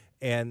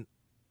 And,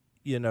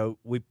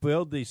 we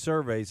build these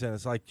surveys, and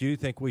it's like, do you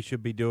think we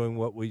should be doing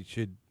what we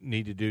should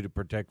need to do to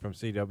protect from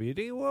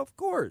CWD? Well, of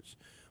course.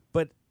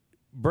 But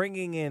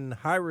bringing in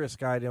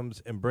high-risk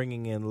items and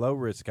bringing in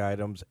low-risk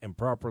items and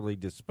properly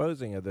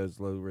disposing of those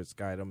low-risk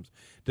items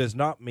does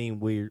not mean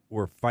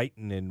we're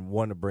fighting and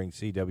want to bring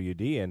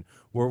CWD in.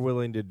 We're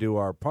willing to do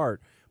our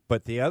part.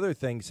 But the other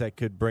things that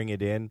could bring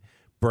it in,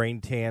 brain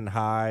tan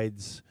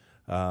hides,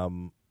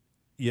 Possibly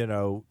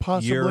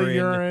urine,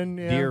 urine,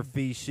 yeah. deer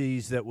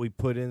feces that we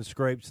put in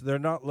scrapes. They're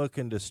not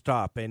looking to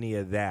stop any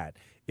of that.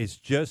 It's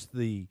just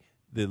the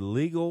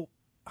legal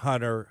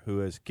hunter who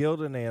has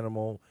killed an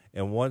animal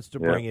and wants to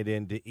bring it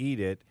in to eat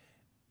it.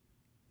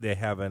 They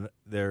have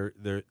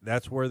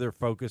that's where they're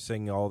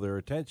focusing all their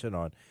attention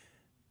on.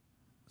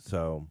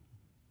 So,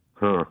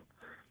 Huh.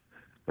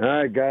 All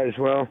right, guys.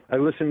 Well, I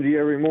listen to you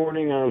every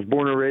morning. I was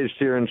born and raised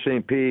here in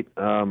St. Pete.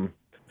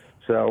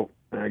 So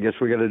I guess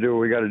we got to do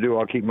what we got to do.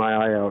 I'll keep my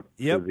eye out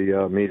Yep. for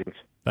the meetings.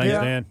 thanks,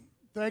 Yeah. Dan.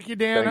 Thank you,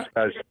 Dan. Thanks,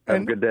 guys. Have a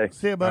And good day.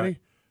 See you, buddy.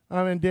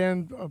 And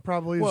Dan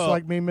probably is Well-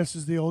 like me,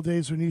 misses the old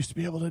days when you used to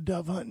be able to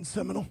dove hunt in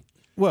Seminole.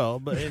 Well,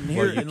 but and Well,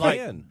 here, you and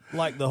can.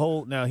 like the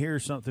whole. Now,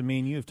 here's something me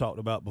and you have talked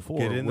about before.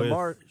 get in with, the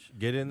marsh,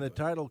 get in the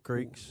tidal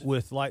creeks.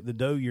 with like the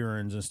doe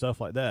urines and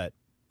stuff like that.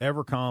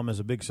 Evercom is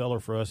a big seller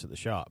for us at the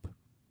shop.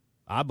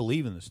 I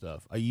believe in the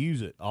stuff. I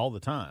use it all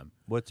the time.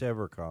 What's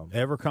Evercom?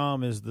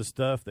 Evercom is the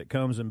stuff that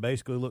comes and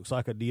basically looks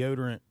like a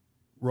deodorant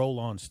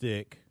roll-on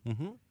stick.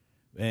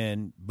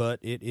 Mm-hmm. But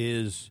it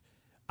is,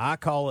 I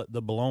call it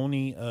the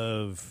baloney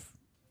of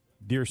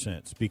deer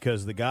sense,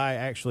 because the guy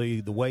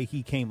actually, the way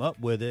he came up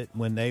with it,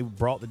 when they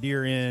brought the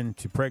deer in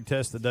to preg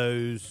test the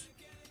does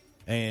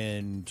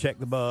and check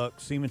the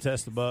bucks, semen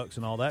test the bucks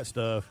and all that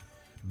stuff,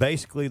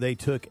 basically they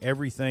took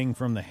everything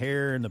from the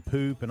hair and the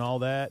poop and all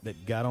that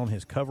got on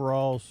his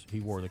coveralls. He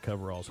wore the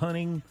coveralls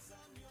hunting,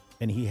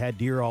 and he had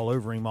deer all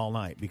over him all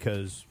night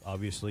because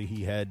obviously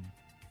he had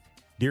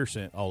deer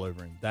scent all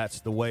over him.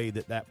 That's the way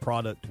that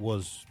product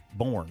was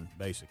born,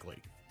 basically.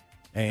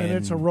 And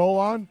it's a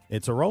roll-on?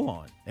 It's a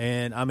roll-on.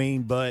 And, I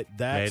mean, but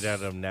that's... Made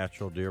out of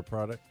natural deer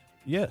product?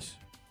 Yes.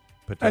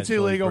 Potentially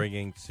illegal.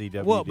 bringing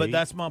CWD? Well, but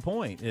that's my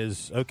point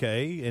is,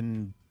 okay,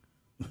 and,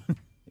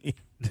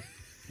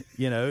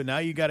 now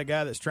you got a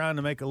guy that's trying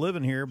to make a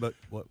living here, but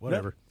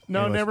whatever.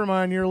 No, Anyways. never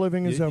mind. Your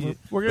living is over.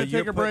 We're going But to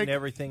take you're a break. putting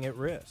everything at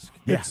risk.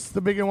 It's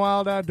the Big and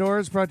Wild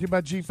Outdoors, brought to you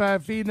by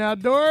G5 Feeding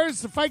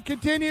Outdoors. The fight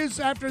continues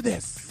after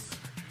this.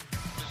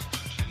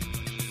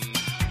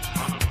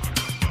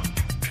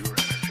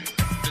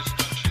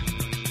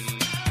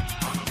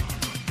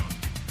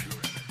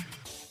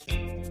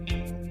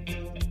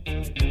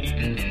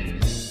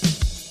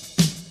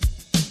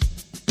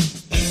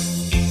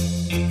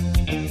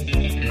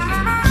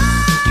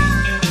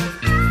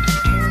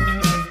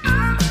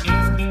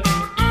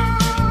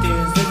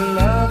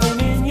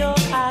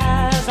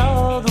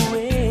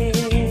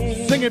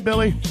 Sing it,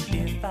 Billy.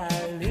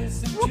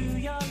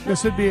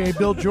 This would be a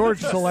Bill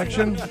George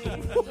selection.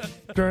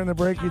 During the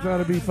break, you thought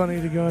it'd be funny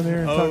to go in there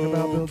and talk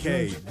about Bill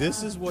Okay, George.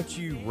 this is what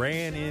you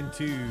ran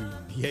into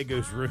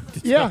Diego's room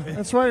to Yeah, tell me.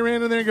 that's why I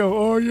ran in there and go,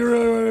 oh, you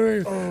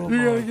really want to,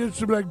 you got to get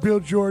some like Bill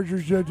George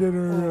or something,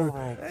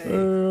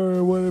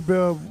 or what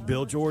about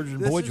Bill George and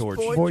This Boy is George.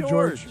 Boy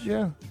George?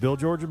 Yeah, Bill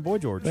George and Boy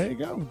George. there you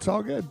go. It's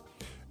all good.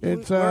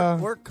 It's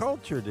We're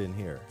cultured in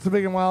here. It's the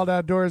Big and Wild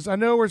Outdoors. I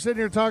know we're sitting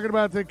here talking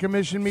about the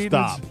commission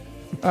meetings.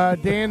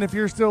 Stop. Dan, if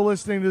you're still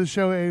listening to the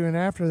show even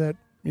after that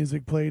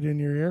music played in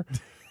your ear,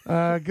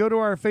 go to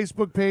our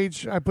Facebook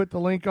page. I put the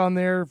link on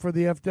there for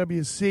the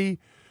FWC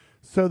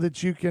so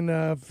that you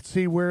can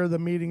see where the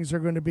meetings are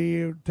going to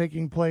be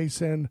taking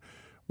place and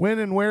when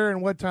and where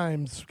and what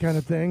times kind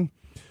of thing.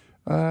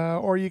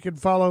 Or you can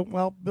follow.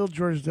 Well, Bill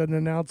George doesn't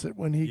announce it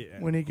when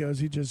he goes.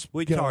 He just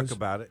We goes. talk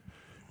about it.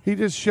 He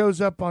just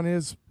shows up on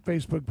his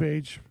Facebook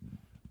page.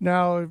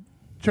 Now,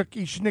 Chuck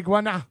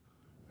Ishnickwana,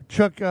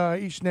 Chuck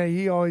Ishne,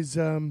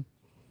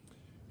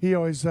 he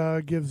always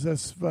gives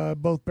us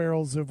both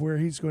barrels of where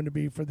he's going to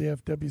be for the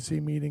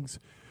FWC meetings.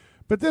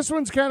 But this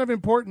one's kind of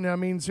important. I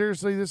mean,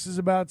 seriously, this is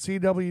about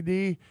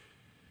CWD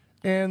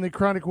and the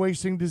chronic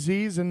wasting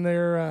disease and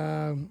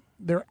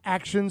their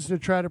actions to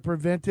try to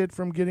prevent it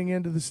from getting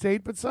into the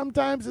state. But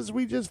sometimes, as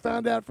we just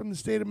found out from the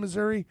state of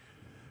Missouri,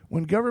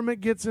 when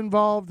government gets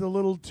involved a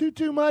little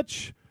too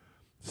much,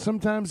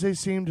 sometimes they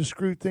seem to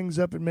screw things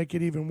up and make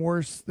it even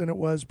worse than it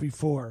was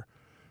before.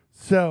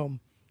 So,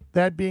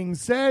 that being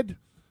said,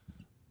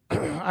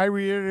 I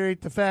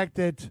reiterate the fact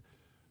that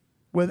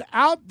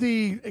without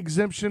the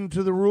exemption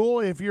to the rule,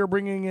 if you're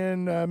bringing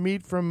in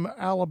meat from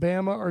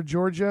Alabama or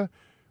Georgia,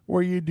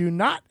 where you do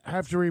not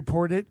have to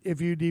report it if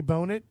you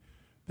debone it,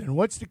 then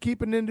what's to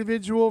keep an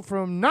individual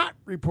from not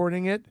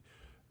reporting it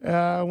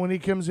when he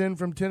comes in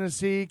from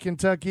Tennessee,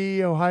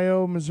 Kentucky,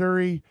 Ohio,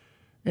 Missouri,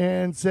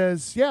 and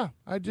says, yeah,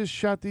 I just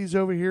shot these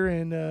over here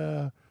in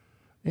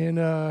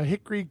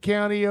Hickory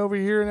County over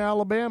here in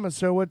Alabama,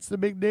 so what's the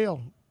big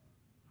deal?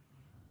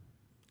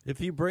 If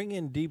you bring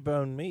in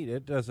deboned meat,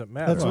 it doesn't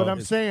matter. That's what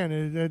I'm saying.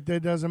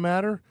 It doesn't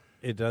matter.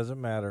 It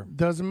doesn't matter.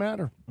 Doesn't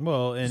matter.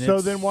 Well, and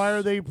so then why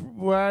are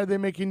they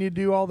making you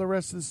do all the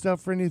rest of the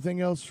stuff for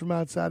anything else from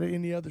outside of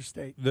any other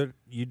state?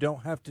 You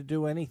don't have to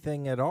do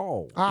anything at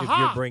all Aha! if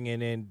you're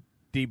bringing in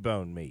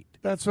deboned meat.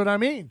 That's what I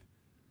mean.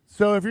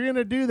 So if you're going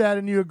to do that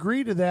and you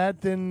agree to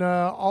that, then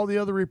all the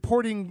other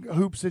reporting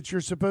hoops that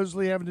you're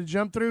supposedly having to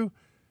jump through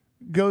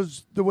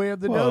goes the way of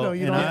the dodo.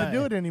 You don't have to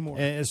do it anymore.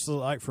 And it's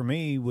like for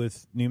me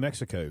with New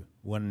Mexico,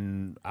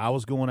 when I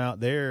was going out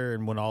there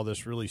and when all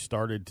this really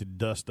started to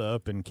dust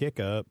up and kick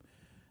up,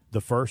 the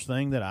first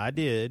thing that I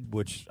did,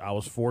 which I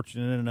was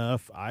fortunate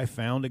enough, I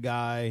found a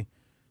guy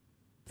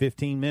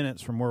 15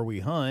 minutes from where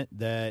we hunt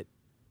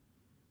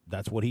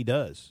that's what he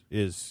does,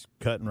 is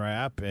cut and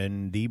wrap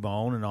and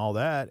debone and all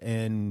that.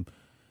 And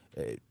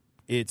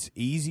it's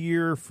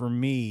easier for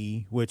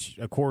me, which,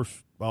 of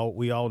course,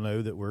 we all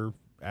know that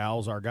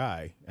Al's our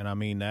guy. And, I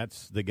mean,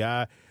 that's the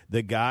guy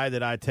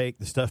that I take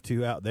the stuff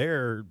to out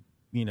there,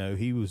 you know,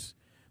 he was,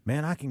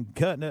 man, I can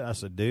cut it. I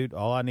said, dude,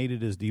 all I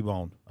needed is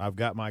debone. I've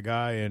got my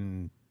guy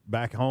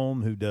back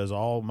home who does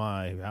all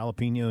my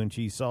jalapeno and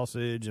cheese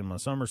sausage and my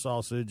summer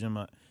sausage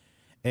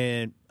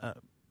and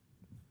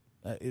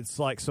it's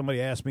like somebody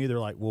asked me, they're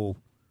like, well,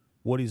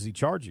 what does he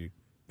charge you?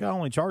 Guy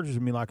only charges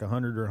me like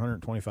 $100 or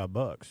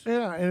 $125.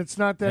 Yeah, and it's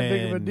not that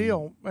big of a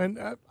deal. And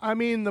I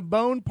mean, the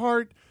bone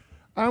part,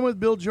 I'm with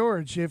Bill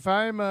George. If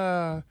I'm,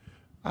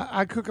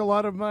 I cook a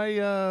lot of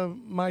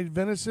my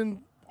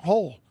venison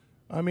whole.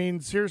 I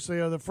mean, seriously,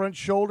 the front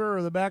shoulder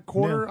or the back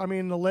quarter. Yeah. I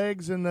mean, the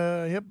legs and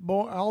the hip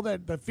bone, all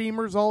that, the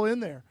femurs all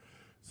in there.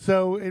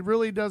 So it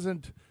really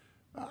doesn't.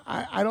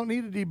 I don't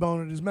need to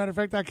debone it. As a matter of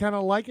fact, I kind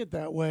of like it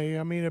that way.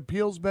 I mean, it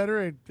peels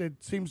better. It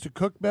seems to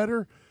cook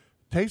better.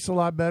 Tastes a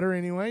lot better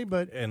anyway.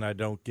 And I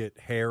don't get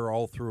hair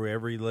all through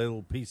every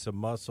little piece of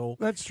muscle.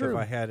 That's true. If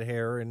I had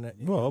hair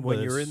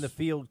when you're in the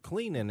field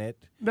cleaning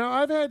it. No,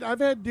 I've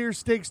had deer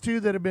steaks too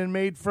that have been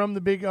made from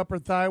the big upper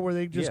thigh where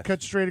they just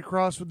cut straight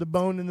across with the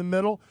bone in the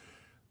middle.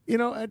 You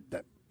know,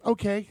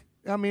 okay.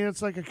 I mean,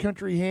 it's like a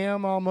country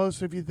ham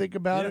almost if you think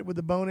about it with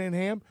the bone-in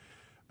ham.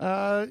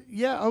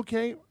 Yeah,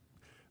 okay.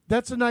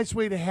 That's a nice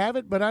way to have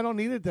it, but I don't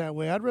need it that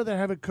way. I'd rather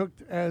have it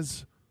cooked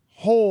as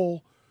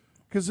whole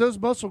because those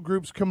muscle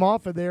groups come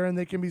off of there and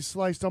they can be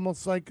sliced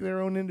almost like their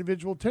own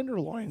individual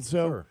tenderloin.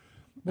 So, sure.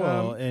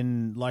 Well,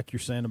 and like you're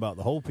saying about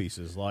the whole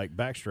pieces, like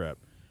backstrap,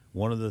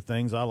 one of the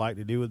things I like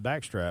to do with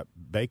backstrap,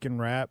 bacon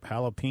wrap,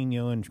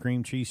 jalapeno, and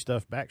cream cheese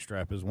stuffed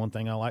backstrap is one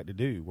thing I like to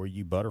do, where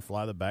you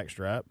butterfly the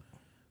backstrap,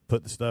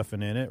 put the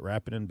stuffing in it,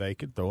 wrap it in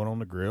bacon, throw it on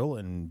the grill,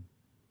 and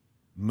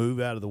move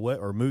out of the way,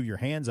 or move your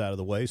hands out of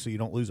the way so you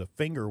don't lose a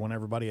finger when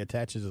everybody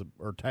attacks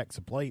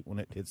a plate when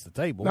it hits the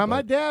table. Now,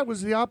 my dad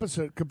was the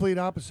opposite, complete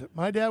opposite.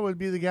 My dad would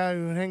be the guy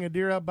who would hang a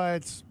deer out by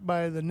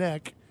the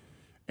neck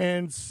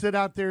and sit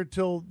out there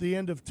till the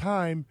end of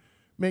time,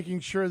 making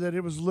sure that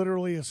it was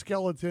literally a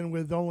skeleton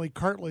with only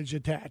cartilage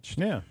attached.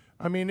 Yeah.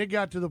 I mean, it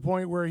got to the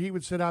point where he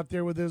would sit out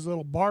there with his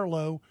little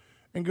Barlow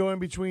and go in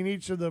between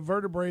each of the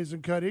vertebrae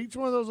and cut each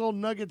one of those little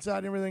nuggets out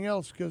and everything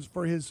else, because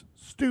for his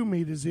stew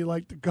meat, as he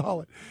liked to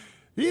call it,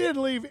 he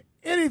didn't leave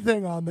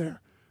anything on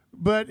there.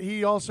 But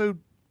he also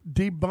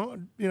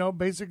deboned,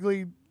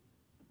 basically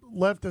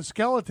left a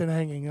skeleton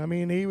hanging. I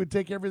mean, he would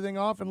take everything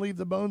off and leave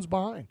the bones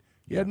behind.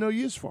 He had no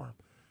use for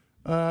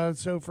them.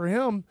 So for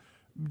him,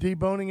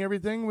 deboning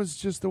everything was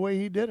just the way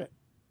he did it.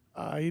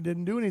 He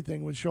didn't do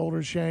anything with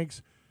shoulders,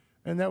 shanks,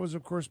 and that was,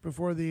 of course,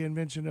 before the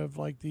invention of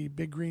like the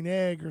big green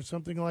egg or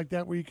something like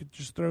that, where you could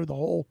just throw the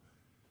whole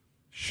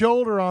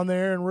shoulder on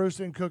there and roast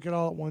it and cook it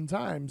all at one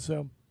time.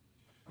 So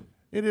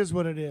it is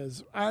what it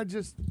is.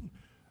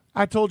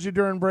 I told you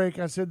during break,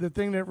 I said the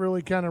thing that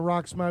really kind of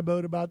rocks my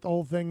boat about the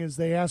whole thing is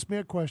they asked me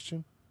a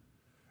question,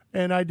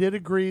 and I did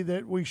agree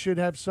that we should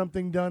have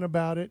something done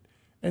about it,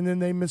 and then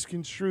they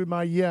misconstrued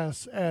my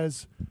yes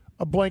as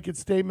a blanket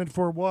statement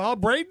for, well,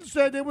 Braden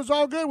said it was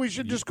all good. We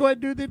should just go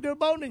ahead and do the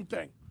deboning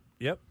thing.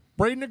 Yep.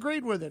 Braden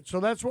agreed with it, so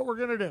that's what we're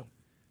going to do.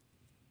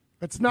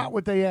 That's not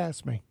what they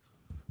asked me.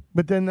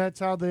 But then that's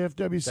how the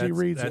FWC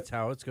reads it. That's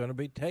how it's going to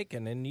be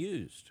taken and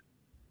used.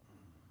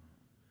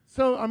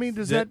 So, I mean,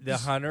 The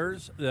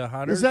hunters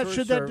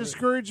should that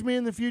discourage me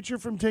in the future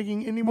from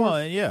taking any more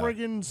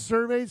friggin'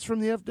 surveys from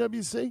the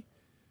FWC?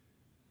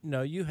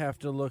 No, you have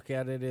to look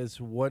at it as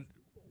what,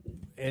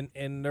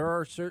 and there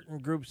are certain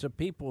groups of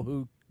people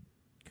who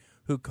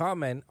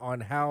comment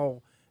on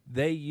how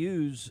they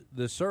use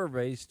the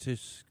surveys to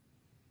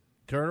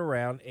turn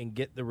around and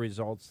get the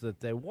results that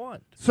they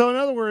want. So, in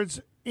other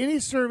words, any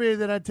survey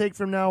that I take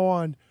from now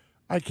on,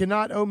 I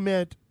cannot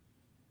omit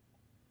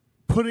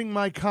putting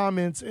my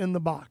comments in the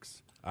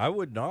box. I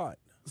would not.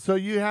 So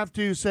you have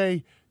to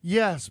say,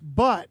 yes,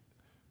 but.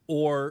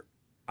 Or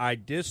I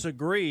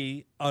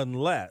disagree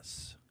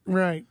unless.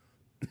 Right.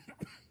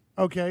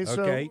 Okay,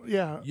 so,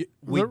 yeah.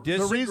 We disagree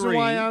the reason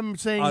why I'm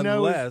saying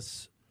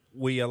unless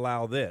we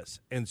allow this.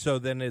 And so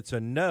then it's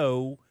a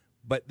no,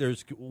 but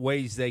there's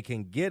ways they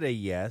can get a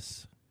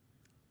yes.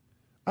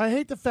 I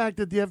hate the fact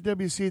that the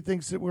FWC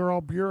thinks that we're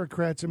all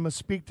bureaucrats and must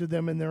speak to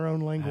them in their own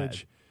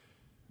language.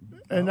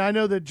 And I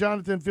know that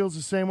Jonathan feels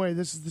the same way.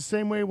 This is the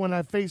same way when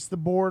I face the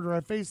board or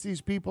I face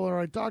these people or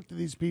I talk to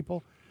these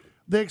people.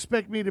 They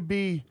expect me to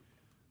be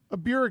a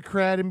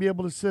bureaucrat and be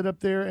able to sit up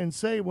there and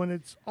say when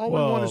it's all we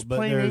want is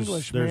plain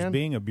English, man. There's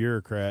being a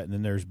bureaucrat, and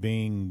then there's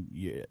being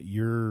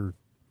you're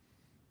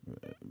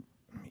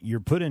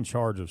put in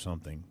charge of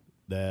something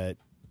that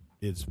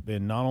it's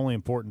been not only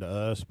important to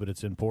us, but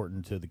it's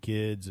important to the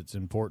kids, it's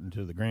important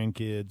to the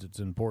grandkids, it's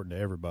important to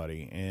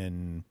everybody,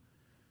 and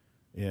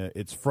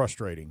it's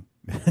frustrating.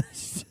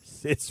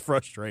 It's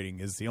frustrating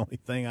is the only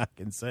thing I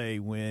can say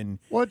when...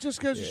 Well, it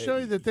just goes to show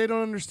you that they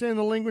don't understand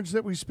the language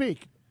that we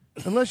speak.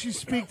 Unless you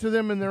speak to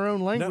them in their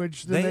own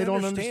language, then they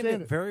don't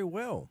understand it very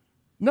well.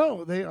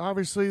 No, they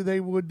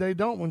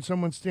don't when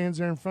someone stands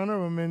there in front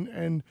of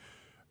them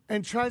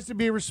and tries to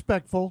be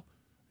respectful,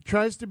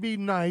 tries to be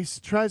nice,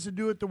 tries to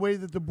do it the way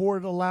that the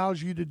board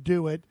allows you to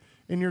do it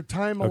in your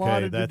time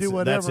allotted to do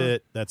whatever.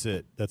 That's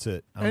it.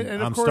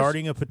 I'm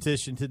starting a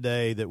petition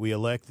today that we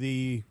elect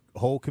the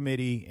whole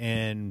committee,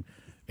 and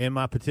in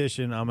my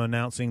petition, I'm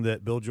announcing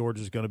that Bill George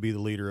is going to be the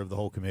leader of the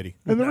whole committee.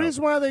 And the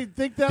reason why they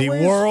think that way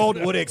is... The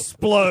world would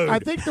explode. I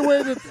think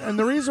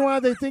the reason why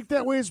they think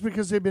that way is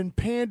because they've been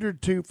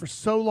pandered to for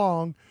so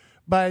long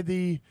by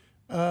the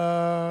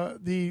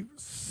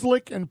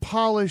slick and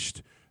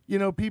polished,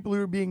 people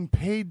who are being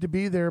paid to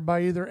be there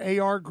by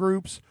either AR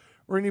groups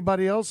or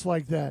anybody else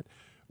like that.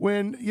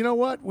 When, you know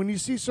what? When you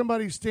see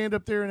somebody stand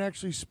up there and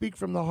actually speak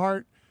from the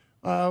heart,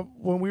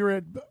 when we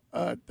were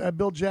at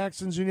Bill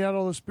Jackson's and you had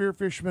all the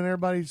spearfishermen,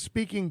 everybody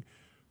speaking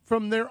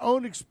from their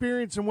own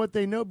experience and what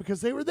they know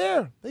because they were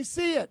there. They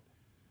see it.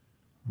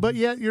 But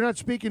yet you're not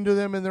speaking to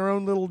them in their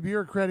own little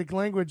bureaucratic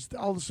language.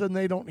 All of a sudden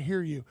they don't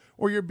hear you,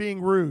 or you're being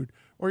rude,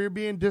 or you're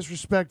being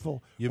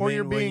disrespectful. You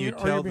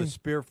tell the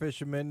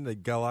spearfishermen, the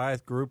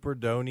Goliath grouper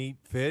don't eat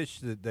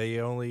fish, that they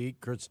only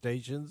eat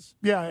crustaceans?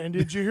 Yeah, and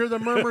did you hear the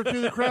murmur through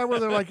the crowd where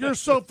they're like, you're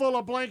so full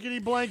of blankety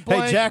blank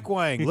blank. Hey, Jack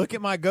Wang, look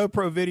at my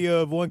GoPro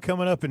video of one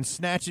coming up and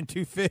snatching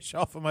 2 fish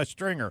off of my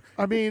stringer.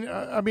 I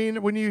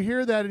mean, when you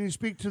hear that and you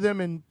speak to them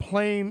in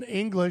plain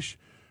English,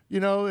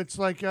 it's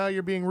like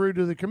you're being rude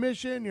to the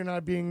commission, you're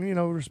not being,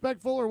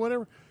 respectful or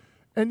whatever.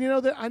 And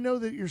that I know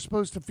that you're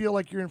supposed to feel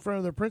like you're in front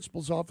of the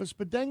principal's office,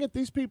 but dang it,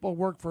 these people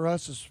work for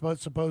us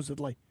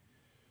supposedly,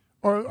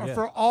 or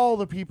for all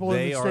the people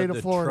in the state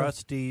of Florida. They are the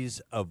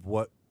trustees of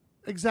what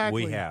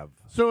we have.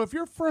 So if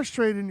you're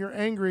frustrated and you're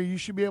angry, you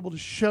should be able to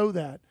show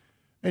that,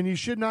 and you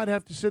should not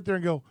have to sit there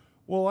and go,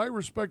 "Well, I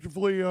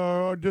respectfully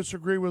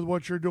disagree with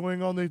what you're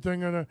doing on the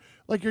thing," and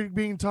like you're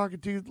talking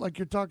to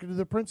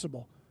the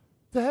principal.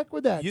 The heck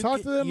with that!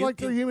 Talk to them like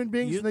they're human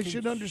beings, and they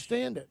should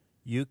understand it.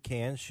 You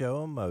can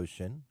show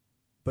emotion,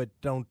 but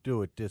don't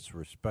do it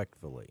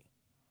disrespectfully.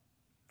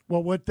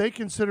 Well, what they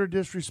consider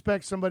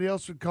disrespect, somebody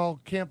else would call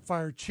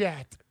campfire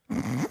chat.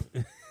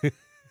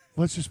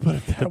 Let's just put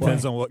it that way.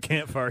 Depends on what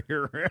campfire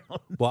you're around.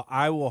 Well,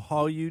 I will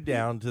haul you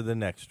down to the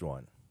next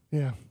one.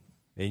 Yeah.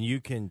 And you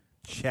can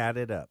chat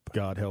it up.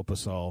 God help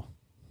us all.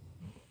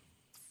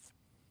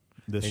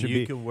 This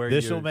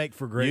will make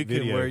for great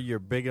video. You can wear your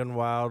big and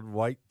wild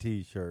white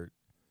T-shirt.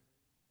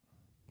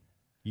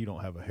 You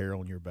don't have a hair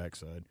on your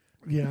backside.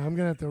 Yeah, I'm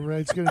gonna have to.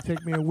 It's gonna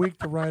take me a week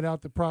to write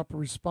out the proper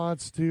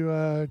response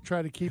to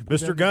try to keep.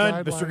 Mr.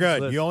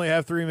 Gunn, you only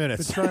have 3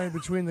 minutes.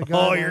 Between the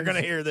guidelines, you're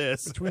gonna hear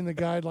this. Between the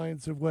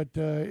guidelines of what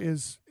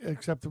is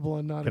acceptable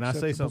and not. Can I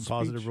say something speech.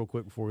 Positive real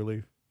quick before we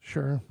leave?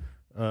 Sure.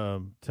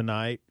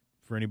 Tonight,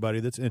 for anybody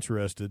that's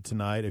interested,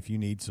 if you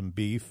need some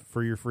beef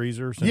for your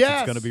freezer, since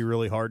it's going to be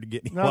really hard to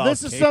get. Now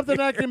this is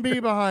something I can be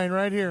behind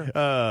right here.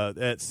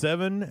 At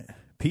 7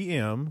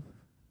 p.m.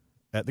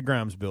 at the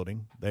Grimes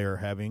Building, they are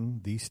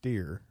having the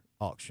steer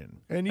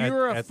auction. And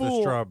you're a fool. At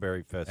the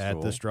Strawberry Festival.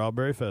 At the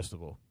Strawberry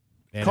Festival.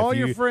 And Call if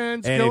your you-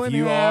 friends, And go if in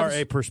you are halves.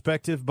 a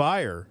prospective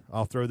buyer,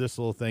 I'll throw this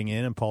little thing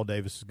in, and Paul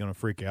Davis is going to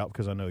freak out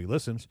because I know he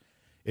listens.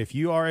 If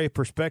you are a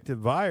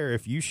prospective buyer,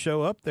 if you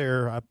show up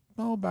there,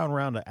 about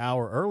around an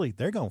hour early,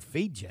 they're going to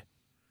feed you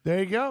There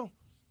you go.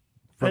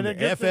 from And the a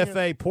good thing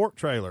FFA pork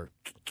trailer.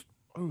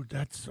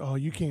 Oh,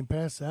 you can't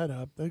pass that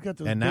up. They got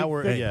those And big, now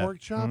we're- thick yeah. pork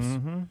chops.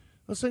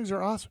 Those things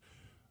are awesome.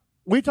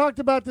 We talked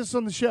about this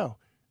on the show.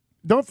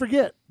 Don't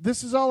forget,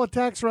 this is all a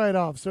tax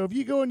write-off. So if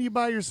you go and you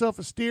buy yourself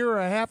a steer or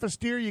a half a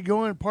steer, you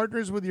go and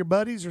partners with your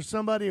buddies or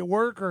somebody at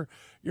work or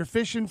your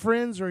fishing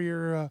friends or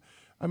your,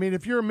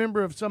 if you're a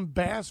member of some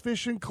bass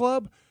fishing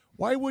club,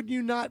 why wouldn't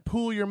you not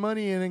pool your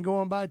money in and go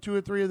and buy 2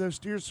 or 3 of those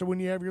steers so when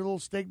you have your little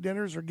steak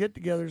dinners or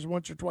get-togethers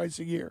once or twice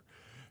a year,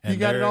 you And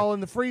got it there- all in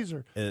the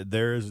freezer.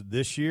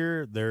 This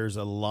year, there's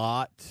a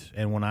lot,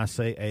 and when I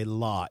say a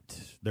lot,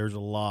 there's a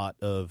lot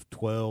of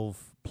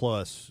 12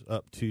 plus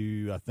up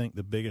to, I think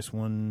the biggest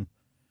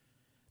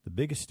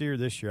steer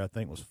this year, I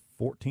think, was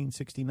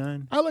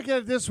 $14.69. I look at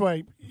it this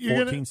way. You're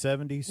gonna-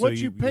 $14.70. So what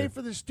you pay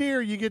for the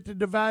steer, you get to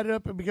divide it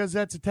up, and because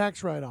that's a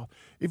tax write-off.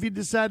 If you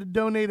decide to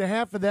donate a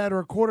half of that or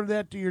a quarter of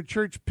that to your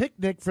church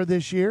picnic for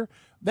this year,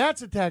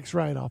 that's a tax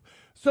write-off.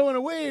 So in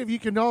a way, if you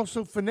can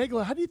also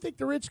finagle, how do you think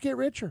the rich get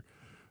richer?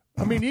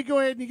 I mean, you go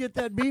ahead and you get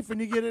that beef and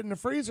you get it in the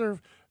freezer.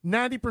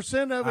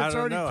 90% of I it's don't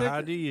already know. taken.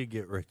 How do you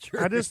get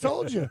richer? I just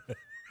told you.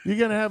 You're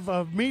going to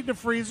have meat in the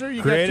freezer.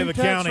 You Creative got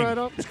 2 tax accounting.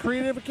 write-offs. It's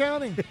creative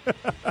accounting.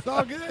 It's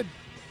all good.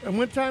 And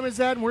what time is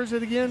that, and where's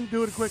it again?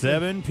 Do it quickly.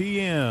 7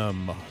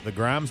 p.m. The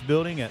Grimes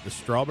Building at the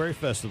Strawberry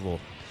Festival.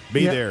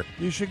 Be Yeah, there.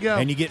 You should go.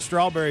 And you get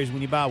strawberries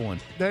when you buy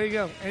one. There you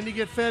go. And you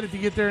get fed if you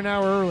get there an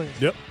hour earlier.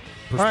 Yep.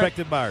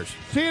 Prospective buyers.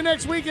 See you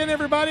next weekend,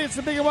 everybody. It's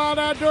the Big and Wild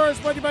Outdoors,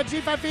 brought to you by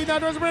G5 Feed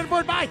Outdoors and Brandon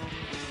Ford. Bye.